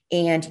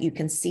 And you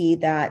can see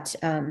that,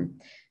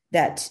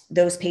 that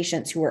those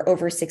patients who were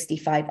over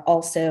 65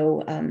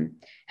 also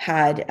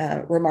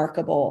had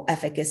remarkable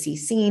efficacy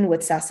seen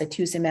with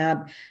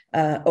sacituzumab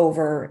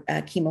over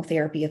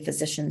chemotherapy of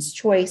physician's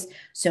choice.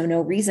 So no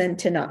reason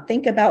to not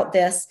think about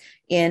this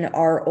in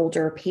our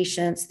older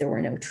patients. There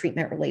were no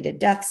treatment-related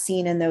deaths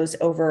seen in those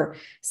over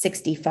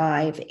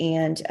 65,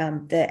 and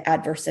the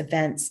adverse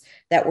events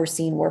that were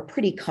seen were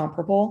pretty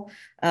comparable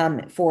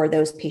for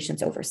those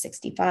patients over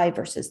 65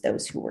 versus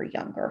those who were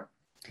younger.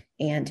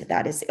 And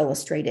that is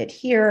illustrated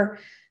here.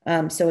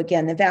 So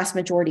again, the vast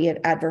majority of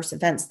adverse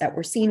events that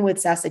were seen with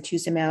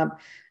sacituzumab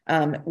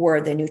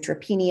were the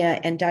neutropenia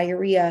and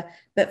diarrhea,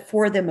 but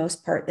for the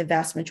most part, the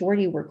vast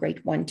majority were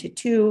grade 1 to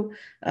 2,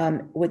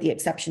 with the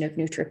exception of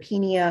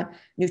neutropenia.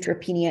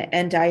 Neutropenia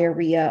and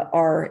diarrhea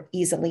are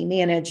easily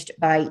managed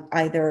by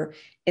either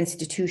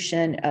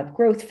institution of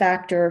growth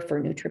factor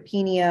for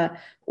neutropenia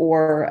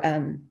or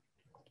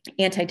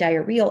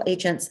antidiarrheal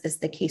agents, as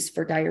the case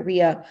for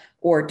diarrhea,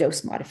 or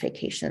dose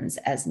modifications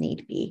as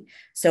need be.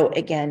 So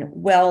again,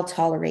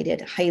 well-tolerated,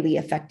 highly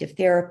effective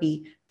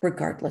therapy,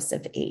 regardless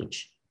of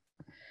age.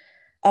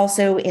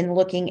 Also, in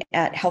looking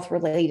at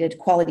health-related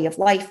quality of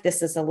life,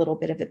 this is a little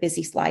bit of a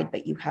busy slide,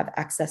 but you have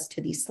access to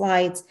these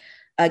slides.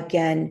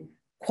 Again,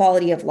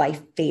 quality of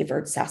life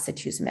favored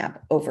sacituzumab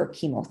over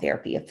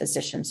chemotherapy of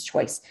physician's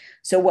choice.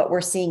 So what we're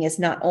seeing is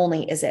not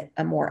only is it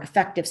a more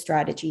effective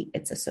strategy,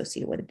 it's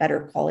associated with a better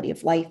quality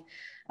of life,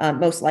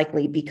 most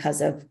likely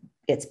because of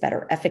its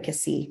better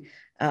efficacy.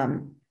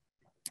 And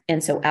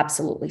so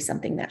absolutely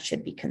something that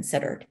should be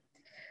considered.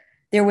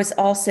 There was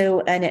also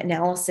an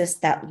analysis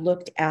that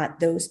looked at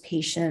those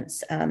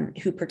patients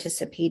who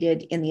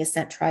participated in the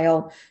ASCENT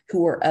trial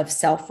who were of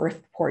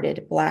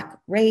self-reported Black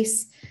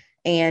race.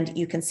 And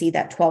you can see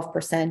that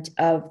 12%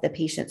 of the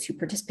patients who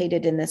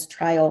participated in this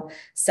trial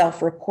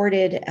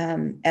self-reported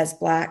as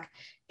Black.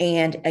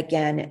 And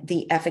again,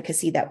 the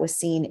efficacy that was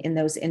seen in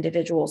those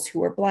individuals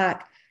who were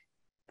Black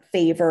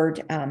were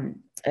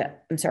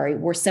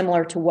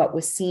similar to what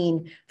was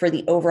seen for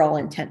the overall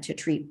intent to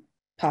treat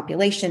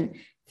population,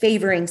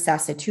 favoring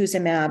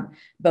sacituzumab,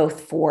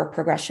 both for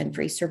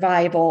progression-free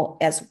survival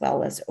as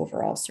well as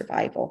overall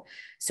survival.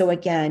 So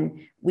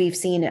again, we've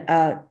seen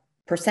a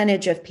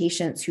percentage of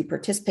patients who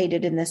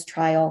participated in this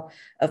trial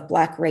of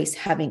Black race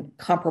having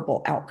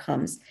comparable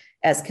outcomes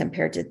as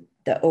compared to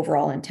the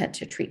overall intent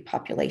to treat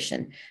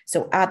population.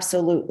 So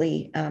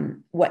absolutely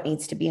what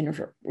needs to be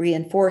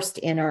reinforced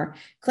in our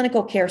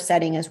clinical care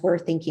setting as we're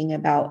thinking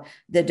about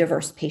the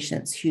diverse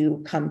patients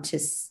who come to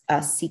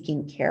us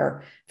seeking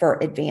care for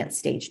advanced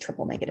stage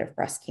triple negative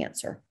breast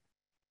cancer.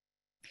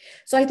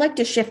 So I'd like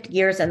to shift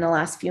gears in the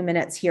last few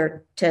minutes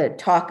here to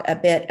talk a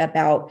bit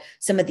about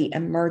some of the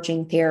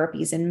emerging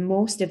therapies. And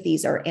most of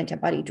these are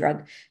antibody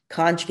drug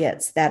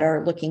conjugates that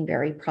are looking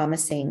very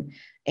promising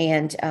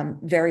and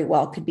very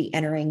well could be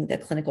entering the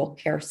clinical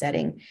care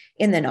setting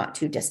in the not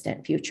too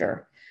distant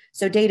future.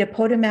 So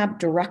datopotamab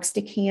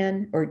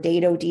deruxtecan, or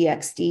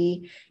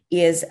Dato-DXd,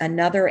 is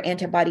another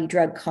antibody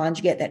drug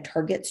conjugate that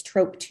targets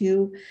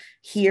TROP2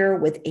 here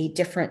with a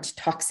different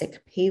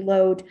toxic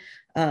payload.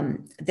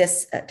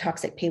 This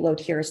toxic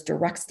payload here is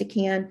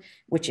deruxtecan,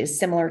 which is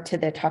similar to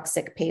the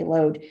toxic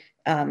payload,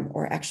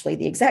 or actually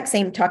the exact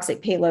same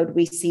toxic payload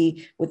we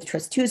see with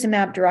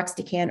trastuzumab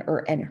deruxtecan,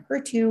 or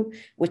Enhertu,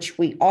 which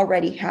we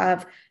already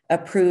have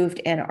approved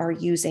and are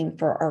using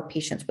for our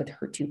patients with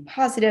HER2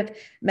 positive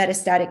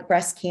metastatic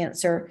breast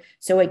cancer.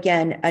 So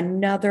again,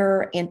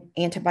 another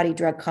antibody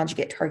drug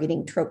conjugate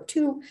targeting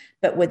TROP2,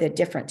 but with a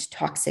different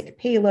toxic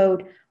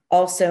payload,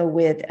 also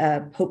with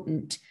a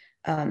potent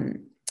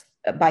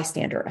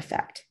bystander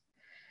effect.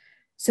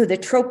 So the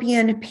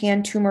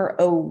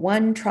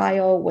TROPION-PanTumor01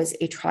 trial was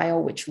a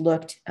trial which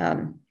looked at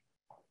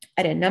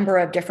a number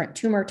of different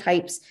tumor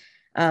types,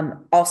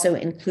 also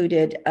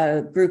included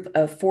a group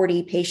of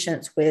 40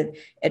 patients with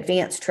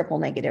advanced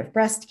triple-negative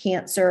breast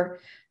cancer,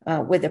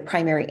 with a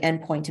primary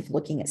endpoint of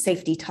looking at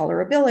safety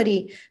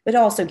tolerability, but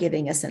also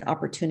giving us an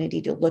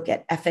opportunity to look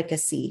at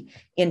efficacy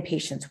in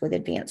patients with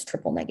advanced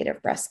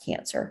triple-negative breast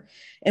cancer.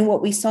 And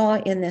what we saw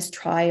in this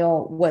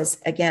trial was,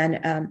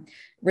 again,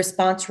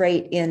 response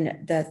rate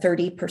in the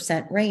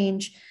 30%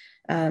 range,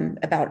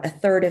 about a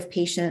third of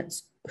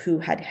patients who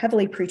had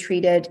heavily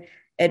pretreated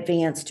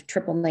advanced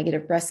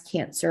triple-negative breast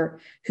cancer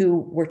who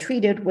were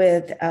treated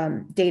with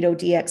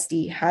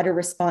Dato-DXd had a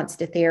response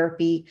to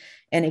therapy,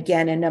 and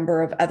again, a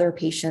number of other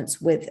patients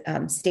with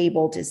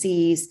stable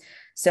disease.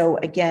 So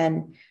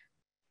again,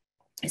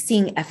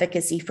 seeing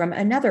efficacy from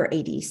another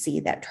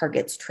ADC that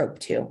targets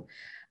TROP2.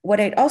 What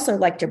I'd also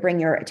like to bring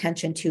your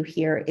attention to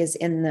here is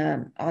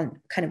kind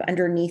of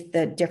underneath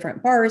the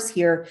different bars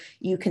here,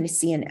 you can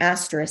see an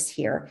asterisk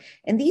here.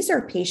 And these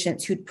are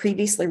patients who'd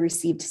previously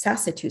received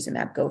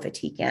sacituzumab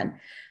govitecan.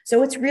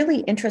 So it's really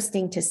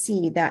interesting to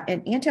see that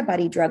an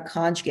antibody drug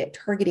conjugate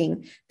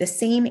targeting the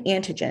same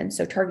antigen,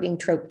 so targeting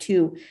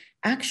TROP2,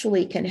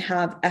 actually can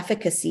have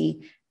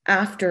efficacy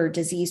after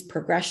disease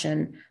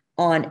progression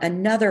on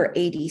another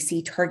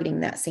ADC targeting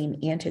that same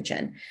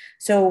antigen.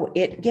 So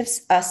it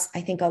gives us,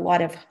 I think, a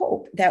lot of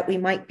hope that we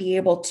might be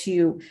able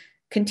to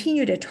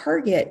continue to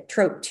target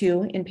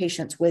TROP2 in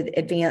patients with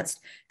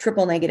advanced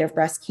triple-negative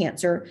breast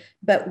cancer,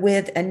 but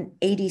with an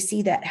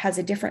ADC that has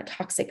a different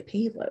toxic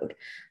payload.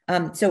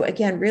 So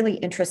again, really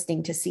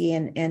interesting to see,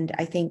 and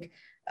I think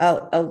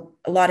a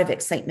lot of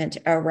excitement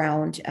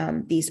around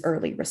these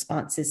early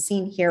responses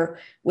seen here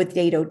with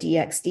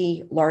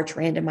Dato-DXd. Large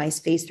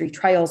randomized phase 3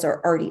 trials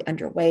are already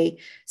underway.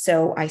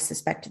 So I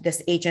suspect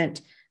this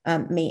agent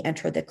may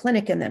enter the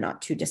clinic in the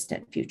not too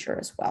distant future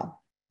as well.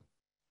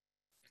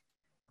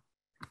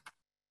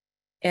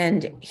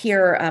 And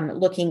here,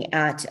 looking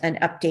at an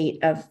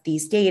update of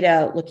these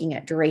data, looking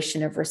at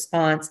duration of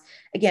response,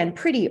 again,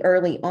 pretty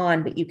early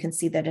on, but you can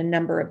see that a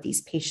number of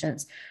these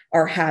patients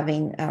are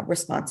having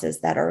responses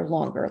that are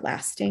longer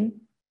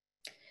lasting.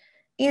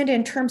 And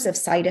in terms of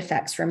side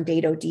effects from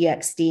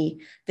Dato-DXd,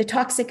 the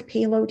toxic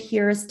payload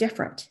here is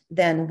different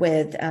than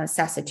with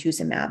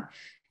sacituzumab.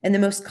 And the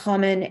most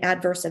common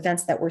adverse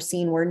events that we're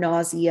seeing were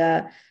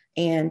nausea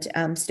and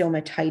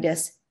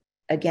stomatitis.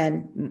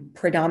 Again,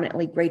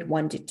 predominantly grade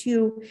 1 to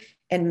 2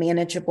 and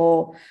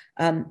manageable,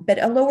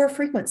 but a lower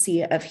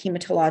frequency of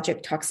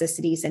hematologic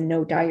toxicities and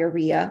no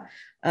diarrhea.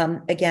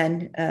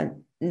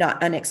 Again,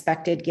 not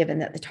unexpected given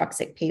that the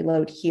toxic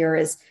payload here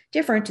is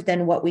different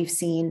than what we've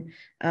seen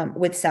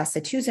with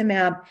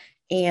sacituzumab.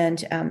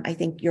 And I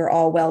think you're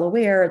all well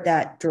aware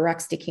that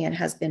deruxtecan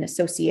has been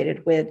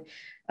associated with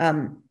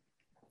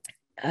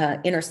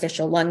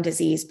interstitial lung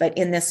disease, but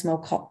in this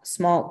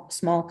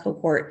small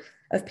cohort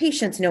of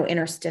patients, no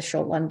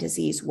interstitial lung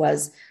disease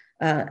was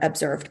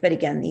observed. But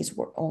again, these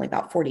were only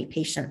about 40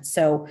 patients.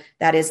 So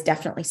that is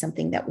definitely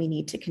something that we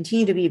need to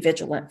continue to be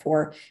vigilant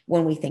for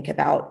when we think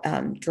about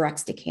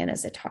deruxtecan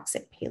as a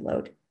toxic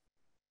payload.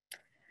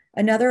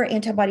 Another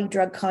antibody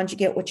drug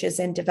conjugate, which is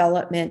in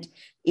development,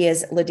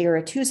 is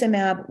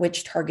ladiratuzumab,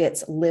 which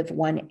targets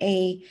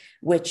LIV1A,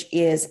 which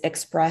is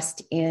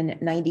expressed in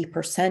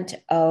 90%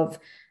 of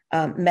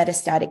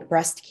metastatic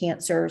breast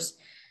cancers.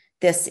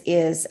 This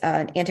is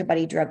an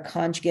antibody drug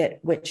conjugate,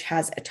 which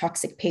has a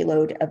toxic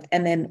payload of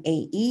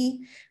MMAE,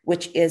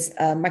 which is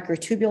a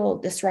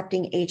microtubule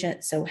disrupting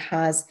agent, so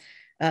has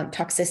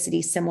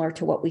toxicity similar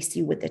to what we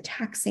see with the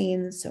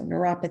taxanes, so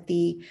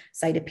neuropathy,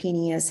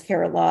 cytopenias,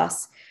 hair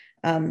loss.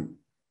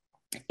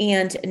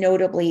 And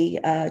notably,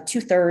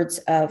 2/3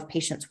 of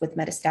patients with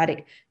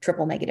metastatic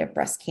triple-negative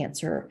breast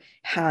cancer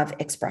have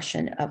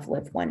expression of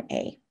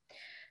LIV1A.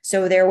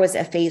 So there was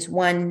a phase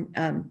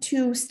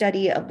 1/2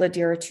 study of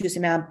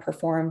ladiratuzumab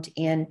performed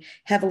in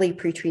heavily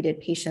pretreated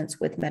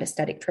patients with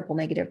metastatic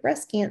triple-negative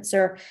breast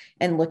cancer.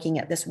 And looking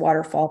at this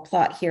waterfall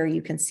plot here,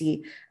 you can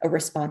see a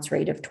response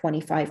rate of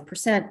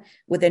 25%,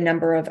 with a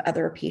number of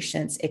other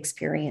patients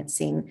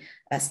experiencing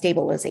a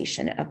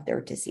stabilization of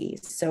their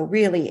disease. So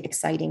really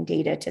exciting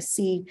data to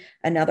see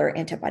another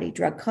antibody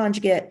drug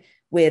conjugate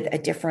with a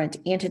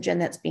different antigen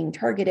that's being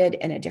targeted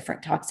and a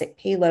different toxic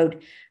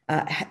payload,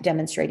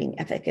 demonstrating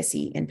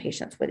efficacy in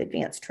patients with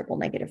advanced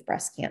triple-negative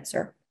breast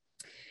cancer.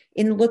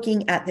 In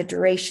looking at the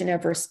duration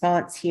of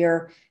response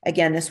here,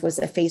 again, this was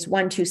a phase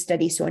 1/2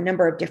 study, so a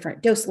number of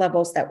different dose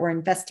levels that were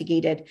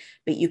investigated,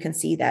 but you can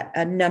see that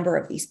a number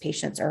of these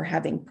patients are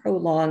having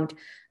prolonged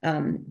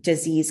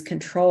disease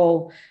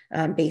control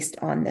based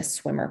on this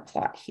swimmer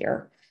plot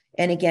here.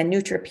 And again,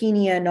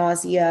 neutropenia,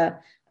 nausea,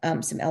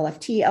 some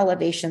LFT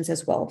elevations,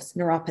 as well as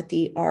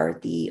neuropathy are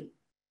the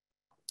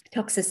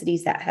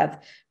toxicities that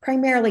have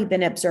primarily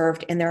been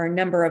observed. And there are a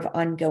number of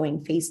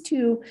ongoing phase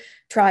 2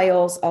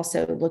 trials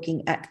also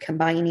looking at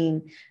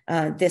combining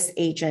this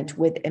agent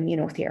with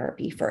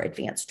immunotherapy for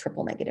advanced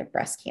triple negative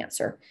breast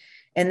cancer.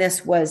 And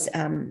this was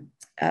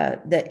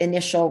the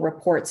initial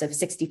reports of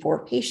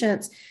 64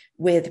 patients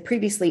with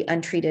previously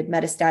untreated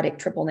metastatic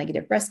triple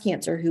negative breast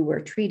cancer who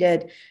were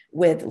treated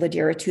with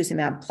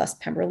ladiratuzumab plus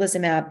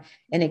pembrolizumab.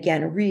 And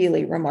again,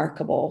 really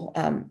remarkable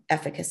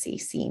efficacy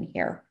seen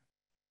here.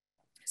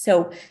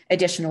 So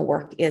additional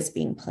work is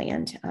being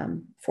planned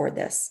for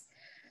this.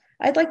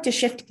 I'd like to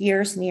shift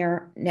gears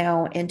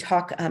now and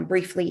talk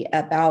briefly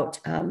about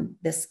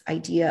this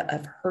idea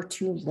of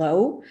HER2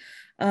 low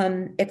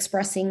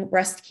expressing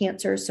breast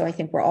cancer. So I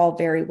think we're all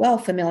very well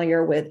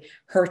familiar with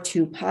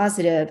HER2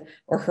 positive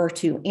or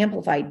HER2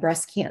 amplified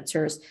breast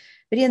cancers.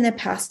 But in the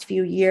past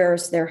few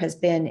years, there has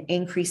been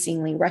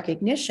increasingly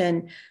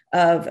recognition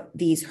of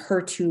these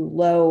HER2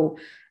 low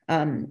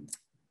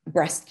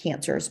breast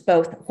cancers,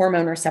 both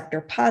hormone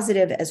receptor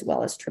positive as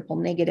well as triple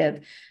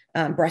negative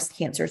breast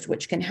cancers,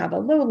 which can have a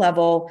low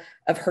level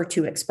of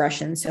HER2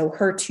 expression. So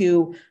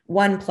HER2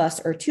 1 plus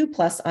or 2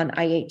 plus on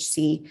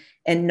IHC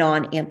and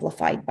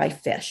non-amplified by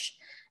FISH.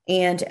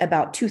 And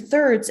about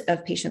 2/3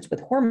 of patients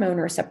with hormone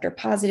receptor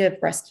positive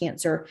breast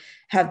cancer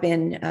have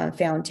been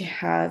found to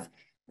have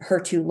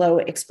HER2 low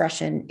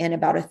expression, and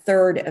about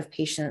 1/3 of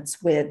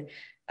patients with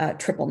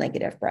triple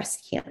negative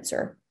breast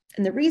cancer.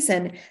 And the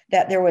reason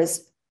that there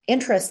was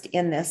interest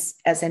in this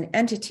as an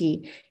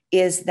entity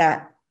is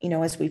that,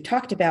 as we've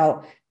talked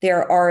about,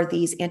 there are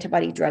these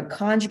antibody drug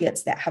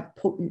conjugates that have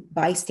potent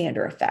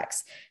bystander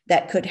effects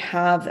that could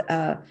have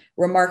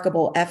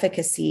remarkable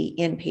efficacy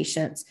in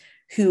patients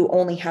who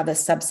only have a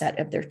subset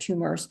of their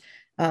tumors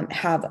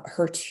have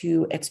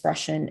HER2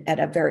 expression at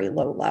a very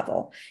low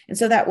level. And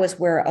so that was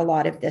where a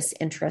lot of this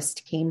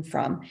interest came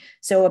from.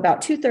 So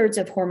about 2/3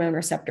 of hormone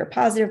receptor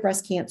positive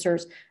breast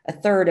cancers,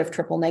 1/3 of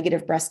triple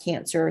negative breast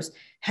cancers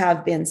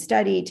have been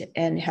studied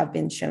and have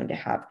been shown to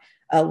have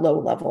a low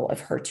level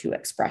of HER2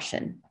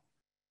 expression.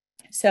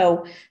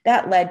 So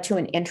that led to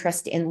an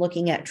interest in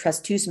looking at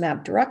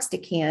trastuzumab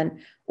deruxtecan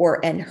or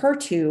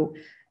Enhertu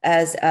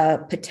as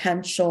a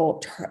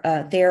potential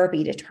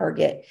therapy to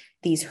target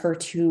these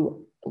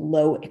HER2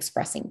 low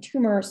expressing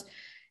tumors.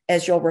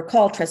 As you'll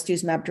recall,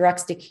 trastuzumab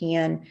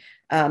deruxtecan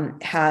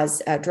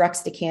has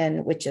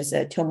deruxtecan, which is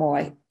a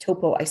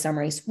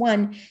topoisomerase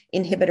 1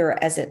 inhibitor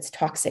as its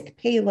toxic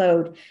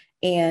payload,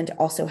 and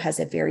also has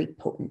a very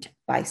potent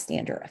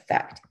bystander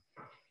effect.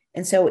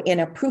 And so in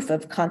a proof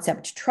of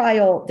concept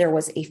trial, there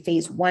was a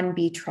phase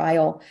 1b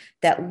trial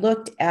that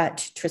looked at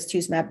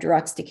trastuzumab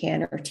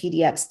deruxtecan or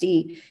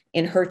TDXD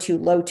in HER2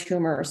 low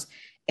tumors.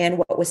 And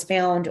what was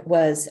found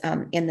was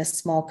in this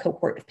small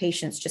cohort of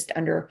patients, just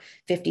under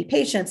 50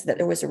 patients, that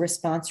there was a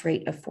response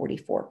rate of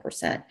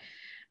 44%.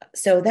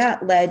 So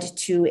that led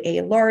to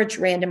a large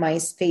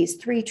randomized phase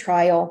 3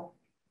 trial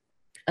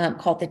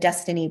called the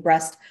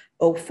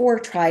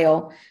DESTINY-Breast04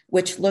 trial,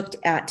 which looked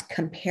at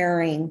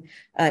comparing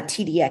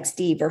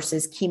TDXD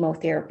versus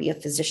chemotherapy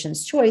of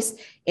physician's choice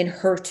in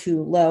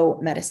HER2 low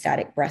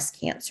metastatic breast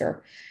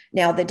cancer.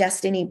 Now, the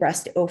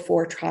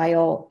DESTINY-Breast04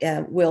 trial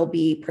will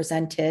be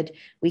presented.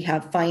 We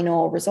have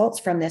final results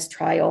from this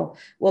trial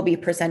will be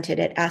presented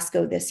at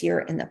ASCO this year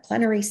in the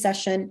plenary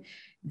session.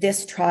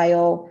 This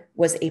trial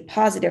was a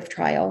positive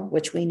trial,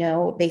 which we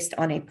know based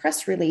on a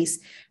press release,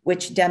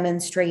 which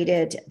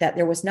demonstrated that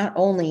there was not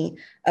only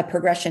a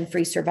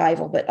progression-free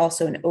survival, but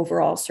also an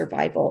overall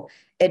survival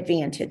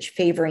advantage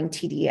favoring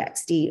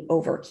TDXD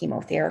over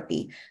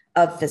chemotherapy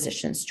of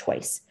physician's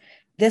choice.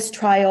 This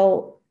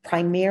trial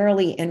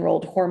primarily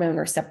enrolled hormone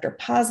receptor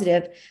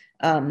positive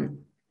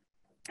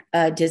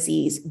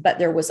disease, but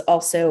there was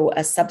also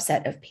a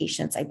subset of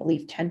patients, I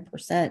believe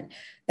 10%,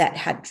 that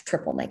had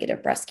triple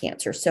negative breast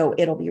cancer. So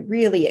it'll be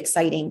really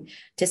exciting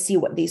to see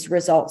what these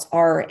results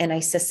are. And I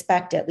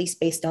suspect, at least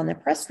based on the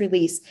press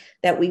release,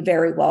 that we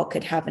very well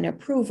could have an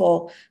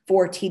approval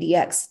for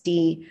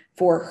TDXD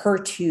for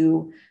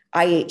HER2,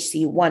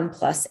 IHC 1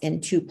 plus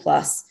and 2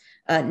 plus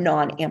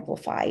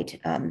non-amplified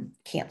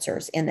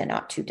cancers in the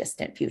not too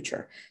distant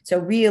future. So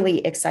really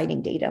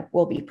exciting data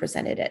will be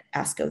presented at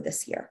ASCO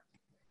this year.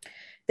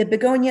 The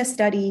Begonia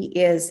study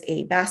is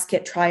a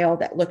basket trial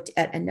that looked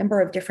at a number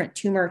of different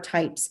tumor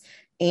types.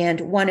 And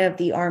one of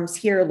the arms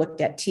here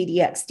looked at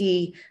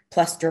TDXD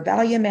plus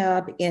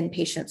durvalumab in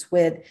patients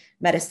with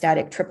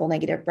metastatic triple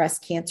negative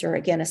breast cancer.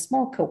 Again, a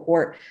small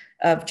cohort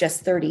of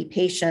just 30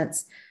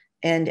 patients.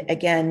 And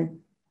again,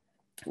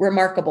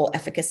 remarkable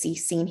efficacy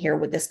seen here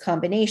with this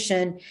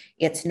combination.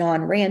 It's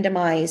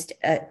non-randomized.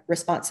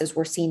 Responses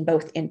were seen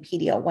both in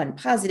PD-L1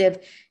 positive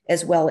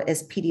as well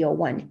as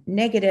PD-L1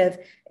 negative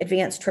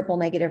advanced triple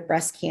negative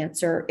breast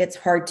cancer. It's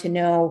hard to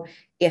know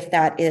if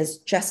that is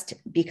just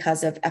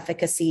because of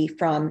efficacy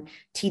from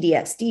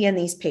TDXD in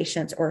these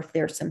patients or if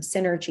there's some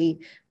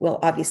synergy. We'll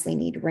obviously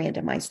need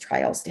randomized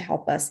trials to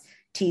help us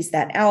tease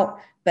that out,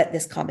 but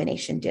this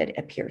combination did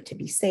appear to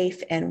be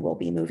safe and will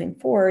be moving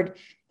forward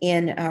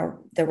in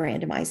the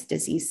randomized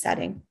disease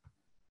setting.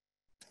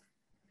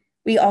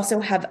 We also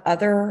have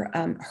other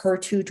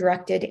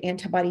HER2-directed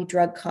antibody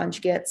drug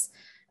conjugates.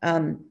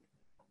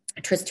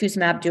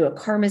 Trastuzumab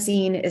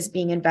duocarmazine is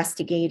being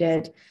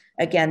investigated.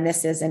 Again,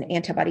 this is an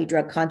antibody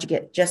drug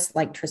conjugate, just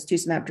like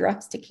trastuzumab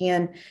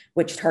deruxtecan,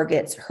 which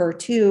targets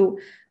HER2,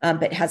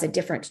 but has a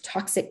different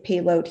toxic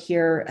payload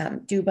here.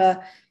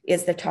 Duba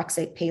is the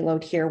toxic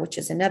payload here, which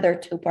is another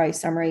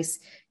topoisomerase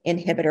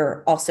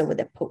inhibitor, also with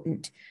a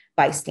potent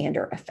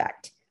bystander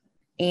effect.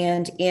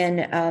 And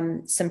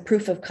in some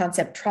proof of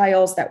concept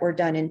trials that were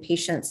done in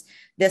patients,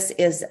 this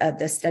is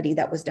the study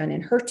that was done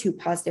in HER2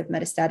 positive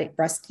metastatic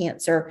breast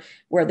cancer,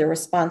 where the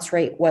response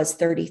rate was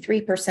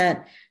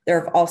 33%. There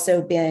have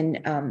also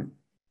been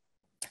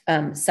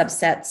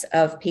subsets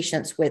of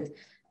patients with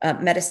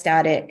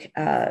metastatic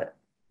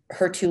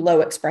HER2 low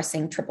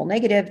expressing triple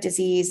negative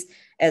disease,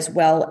 as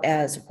well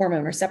as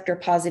hormone receptor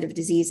positive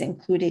disease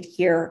included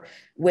here,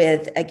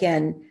 with,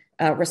 again,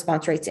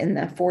 response rates in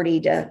the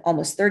 40 to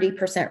almost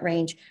 30%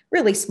 range.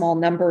 Really small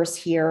numbers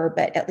here,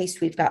 but at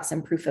least we've got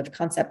some proof of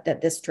concept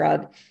that this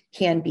drug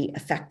can be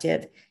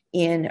effective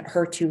in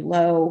HER2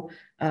 low,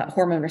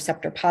 hormone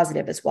receptor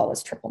positive, as well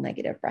as triple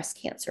negative breast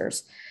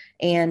cancers.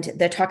 And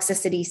the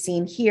toxicity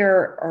seen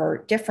here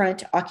are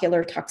different: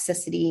 ocular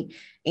toxicity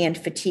and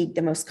fatigue,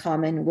 the most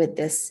common with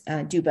this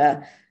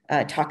Duba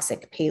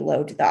toxic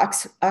payload.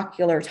 The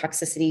ocular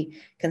toxicity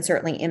can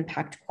certainly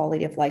impact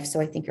quality of life,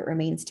 so I think it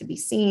remains to be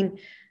seen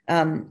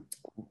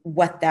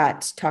what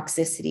that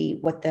toxicity,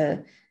 what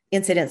the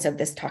incidence of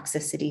this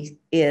toxicity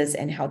is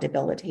and how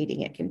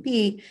debilitating it can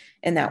be.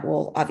 And that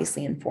will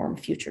obviously inform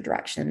future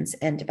directions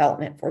and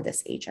development for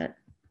this agent.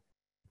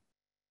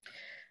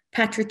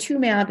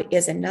 Patritumab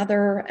is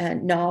another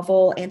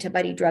novel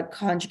antibody drug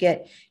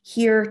conjugate,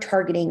 here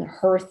targeting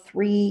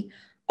HER3,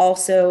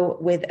 also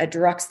with a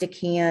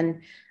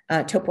deruxtecan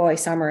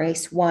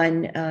topoisomerase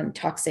 1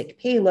 toxic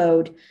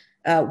payload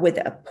with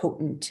a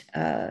potent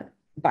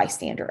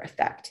bystander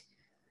effect.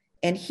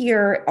 And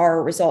here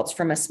are results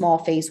from a small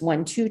phase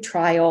 1/2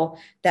 trial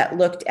that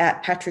looked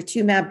at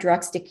patritumab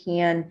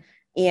deruxtecan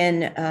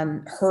in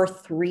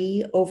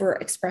HER3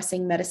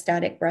 overexpressing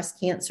metastatic breast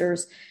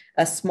cancers,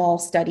 a small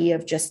study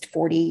of just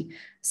 40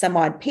 some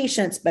odd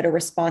patients, but a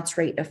response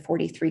rate of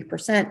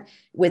 43%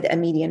 with a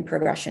median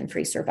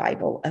progression-free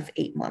survival of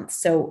 8 months.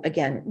 So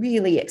again,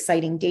 really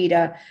exciting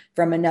data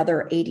from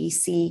another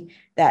ADC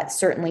that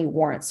certainly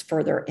warrants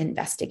further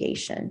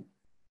investigation.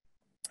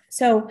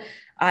 So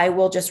I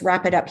will just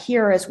wrap it up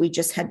here as we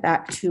just head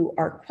back to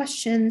our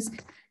questions.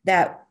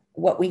 That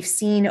what we've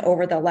seen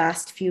over the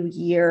last few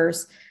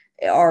years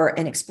are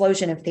an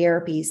explosion of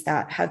therapies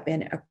that have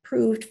been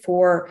approved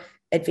for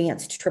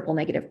advanced triple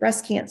negative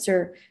breast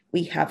cancer.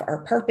 We have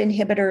our PARP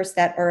inhibitors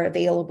that are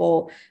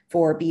available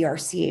for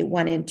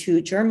BRCA1 and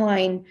 2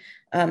 germline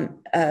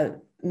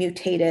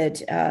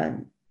mutated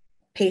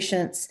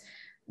patients.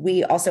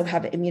 We also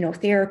have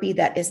immunotherapy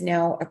that is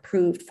now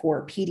approved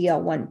for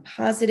PD-L1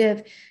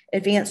 positive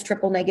advanced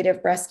triple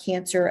negative breast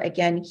cancer.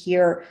 Again,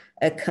 here,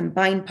 a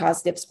combined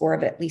positive score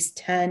of at least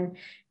 10.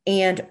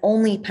 And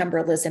only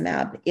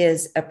pembrolizumab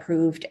is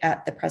approved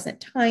at the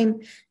present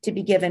time to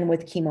be given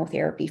with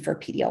chemotherapy for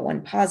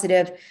PD-L1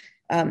 positive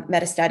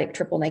metastatic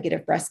triple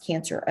negative breast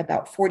cancer.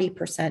 About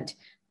 40%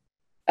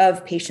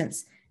 of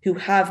patients who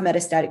have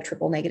metastatic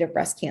triple negative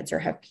breast cancer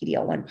have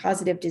PD-L1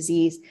 positive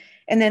disease.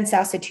 And then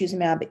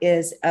sacituzumab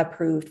is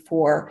approved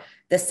for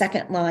the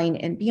second line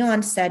and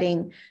beyond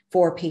setting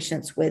for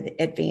patients with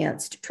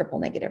advanced triple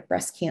negative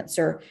breast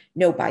cancer.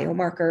 No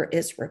biomarker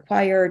is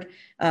required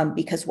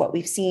because what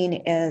we've seen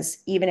is,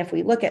 even if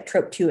we look at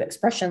TROP2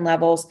 expression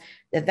levels,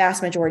 the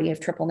vast majority of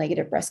triple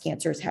negative breast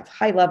cancers have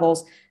high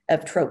levels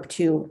of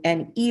TROP2.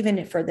 And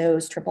even for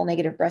those triple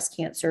negative breast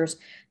cancers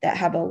that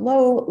have a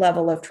low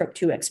level of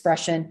TROP2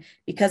 expression,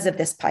 because of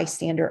this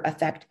bystander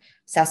effect,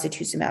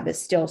 sacituzumab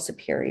is still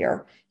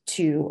superior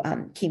to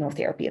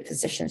chemotherapy of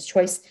physician's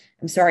choice.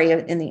 I'm sorry,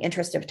 in the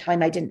interest of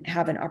time, I didn't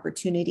have an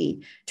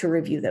opportunity to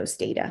review those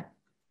data.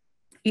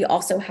 We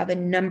also have a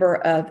number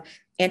of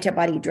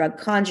antibody drug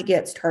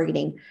conjugates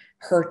targeting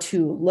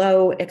HER2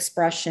 low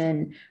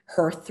expression,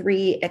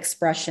 HER3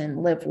 expression,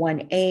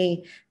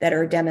 LIV1A, that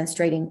are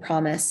demonstrating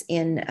promise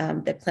in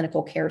the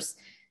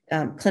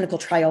clinical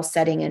trial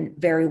setting, and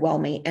very well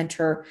may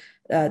enter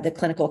the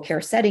clinical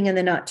care setting in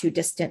the not too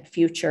distant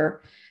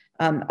future.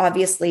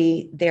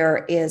 Obviously,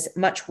 there is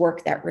much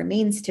work that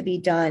remains to be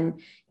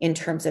done in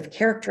terms of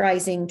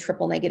characterizing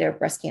triple negative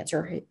breast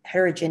cancer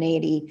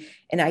heterogeneity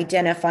and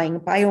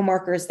identifying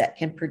biomarkers that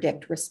can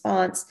predict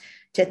response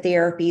to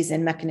therapies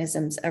and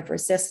mechanisms of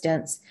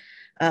resistance.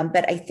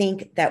 But I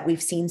think that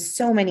we've seen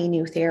so many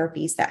new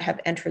therapies that have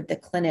entered the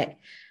clinic.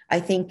 I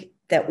think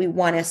that we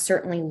want to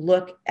certainly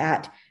look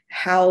at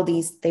how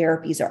these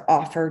therapies are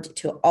offered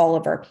to all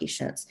of our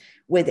patients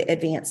with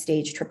advanced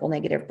stage triple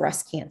negative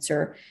breast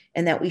cancer,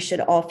 and that we should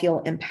all feel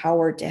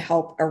empowered to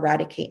help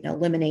eradicate and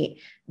eliminate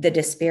the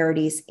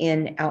disparities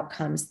in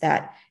outcomes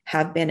that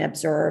have been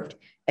observed.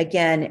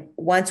 Again,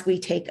 once we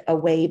take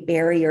away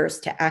barriers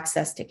to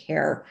access to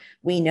care,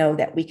 we know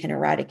that we can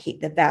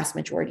eradicate the vast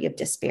majority of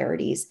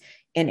disparities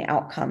in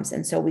outcomes.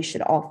 And so we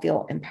should all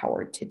feel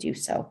empowered to do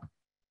so.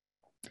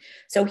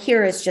 So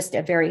here is just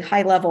a very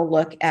high level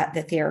look at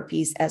the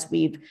therapies as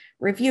we've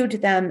reviewed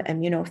them.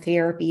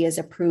 Immunotherapy is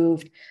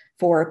approved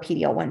for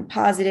PD-L1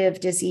 positive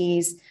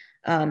disease.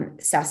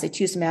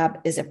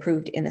 Sacituzumab is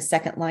approved in the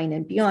second line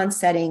and beyond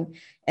setting.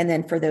 And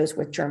then for those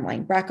with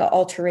germline BRCA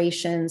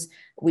alterations,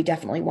 we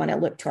definitely want to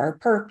look to our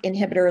PERK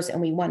inhibitors,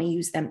 and we want to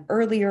use them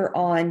earlier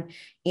on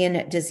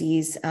in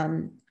disease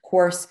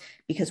course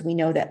because we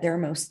know that they're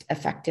most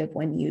effective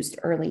when used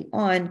early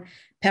on.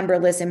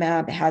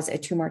 Pembrolizumab has a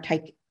tumor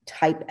type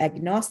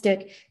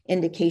agnostic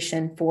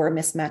indication for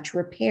mismatch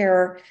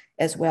repair,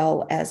 as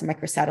well as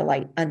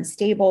microsatellite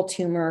unstable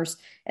tumors,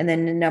 and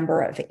then a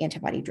number of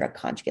antibody drug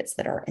conjugates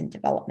that are in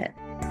development.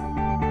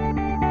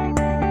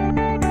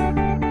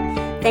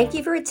 Thank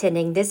you for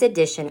attending this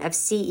edition of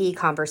CE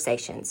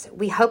Conversations.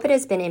 We hope it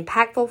has been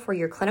impactful for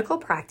your clinical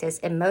practice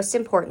and most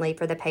importantly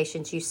for the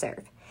patients you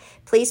serve.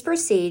 Please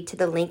proceed to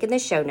the link in the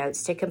show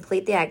notes to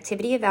complete the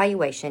activity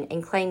evaluation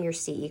and claim your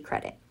CE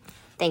credit.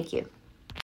 Thank you.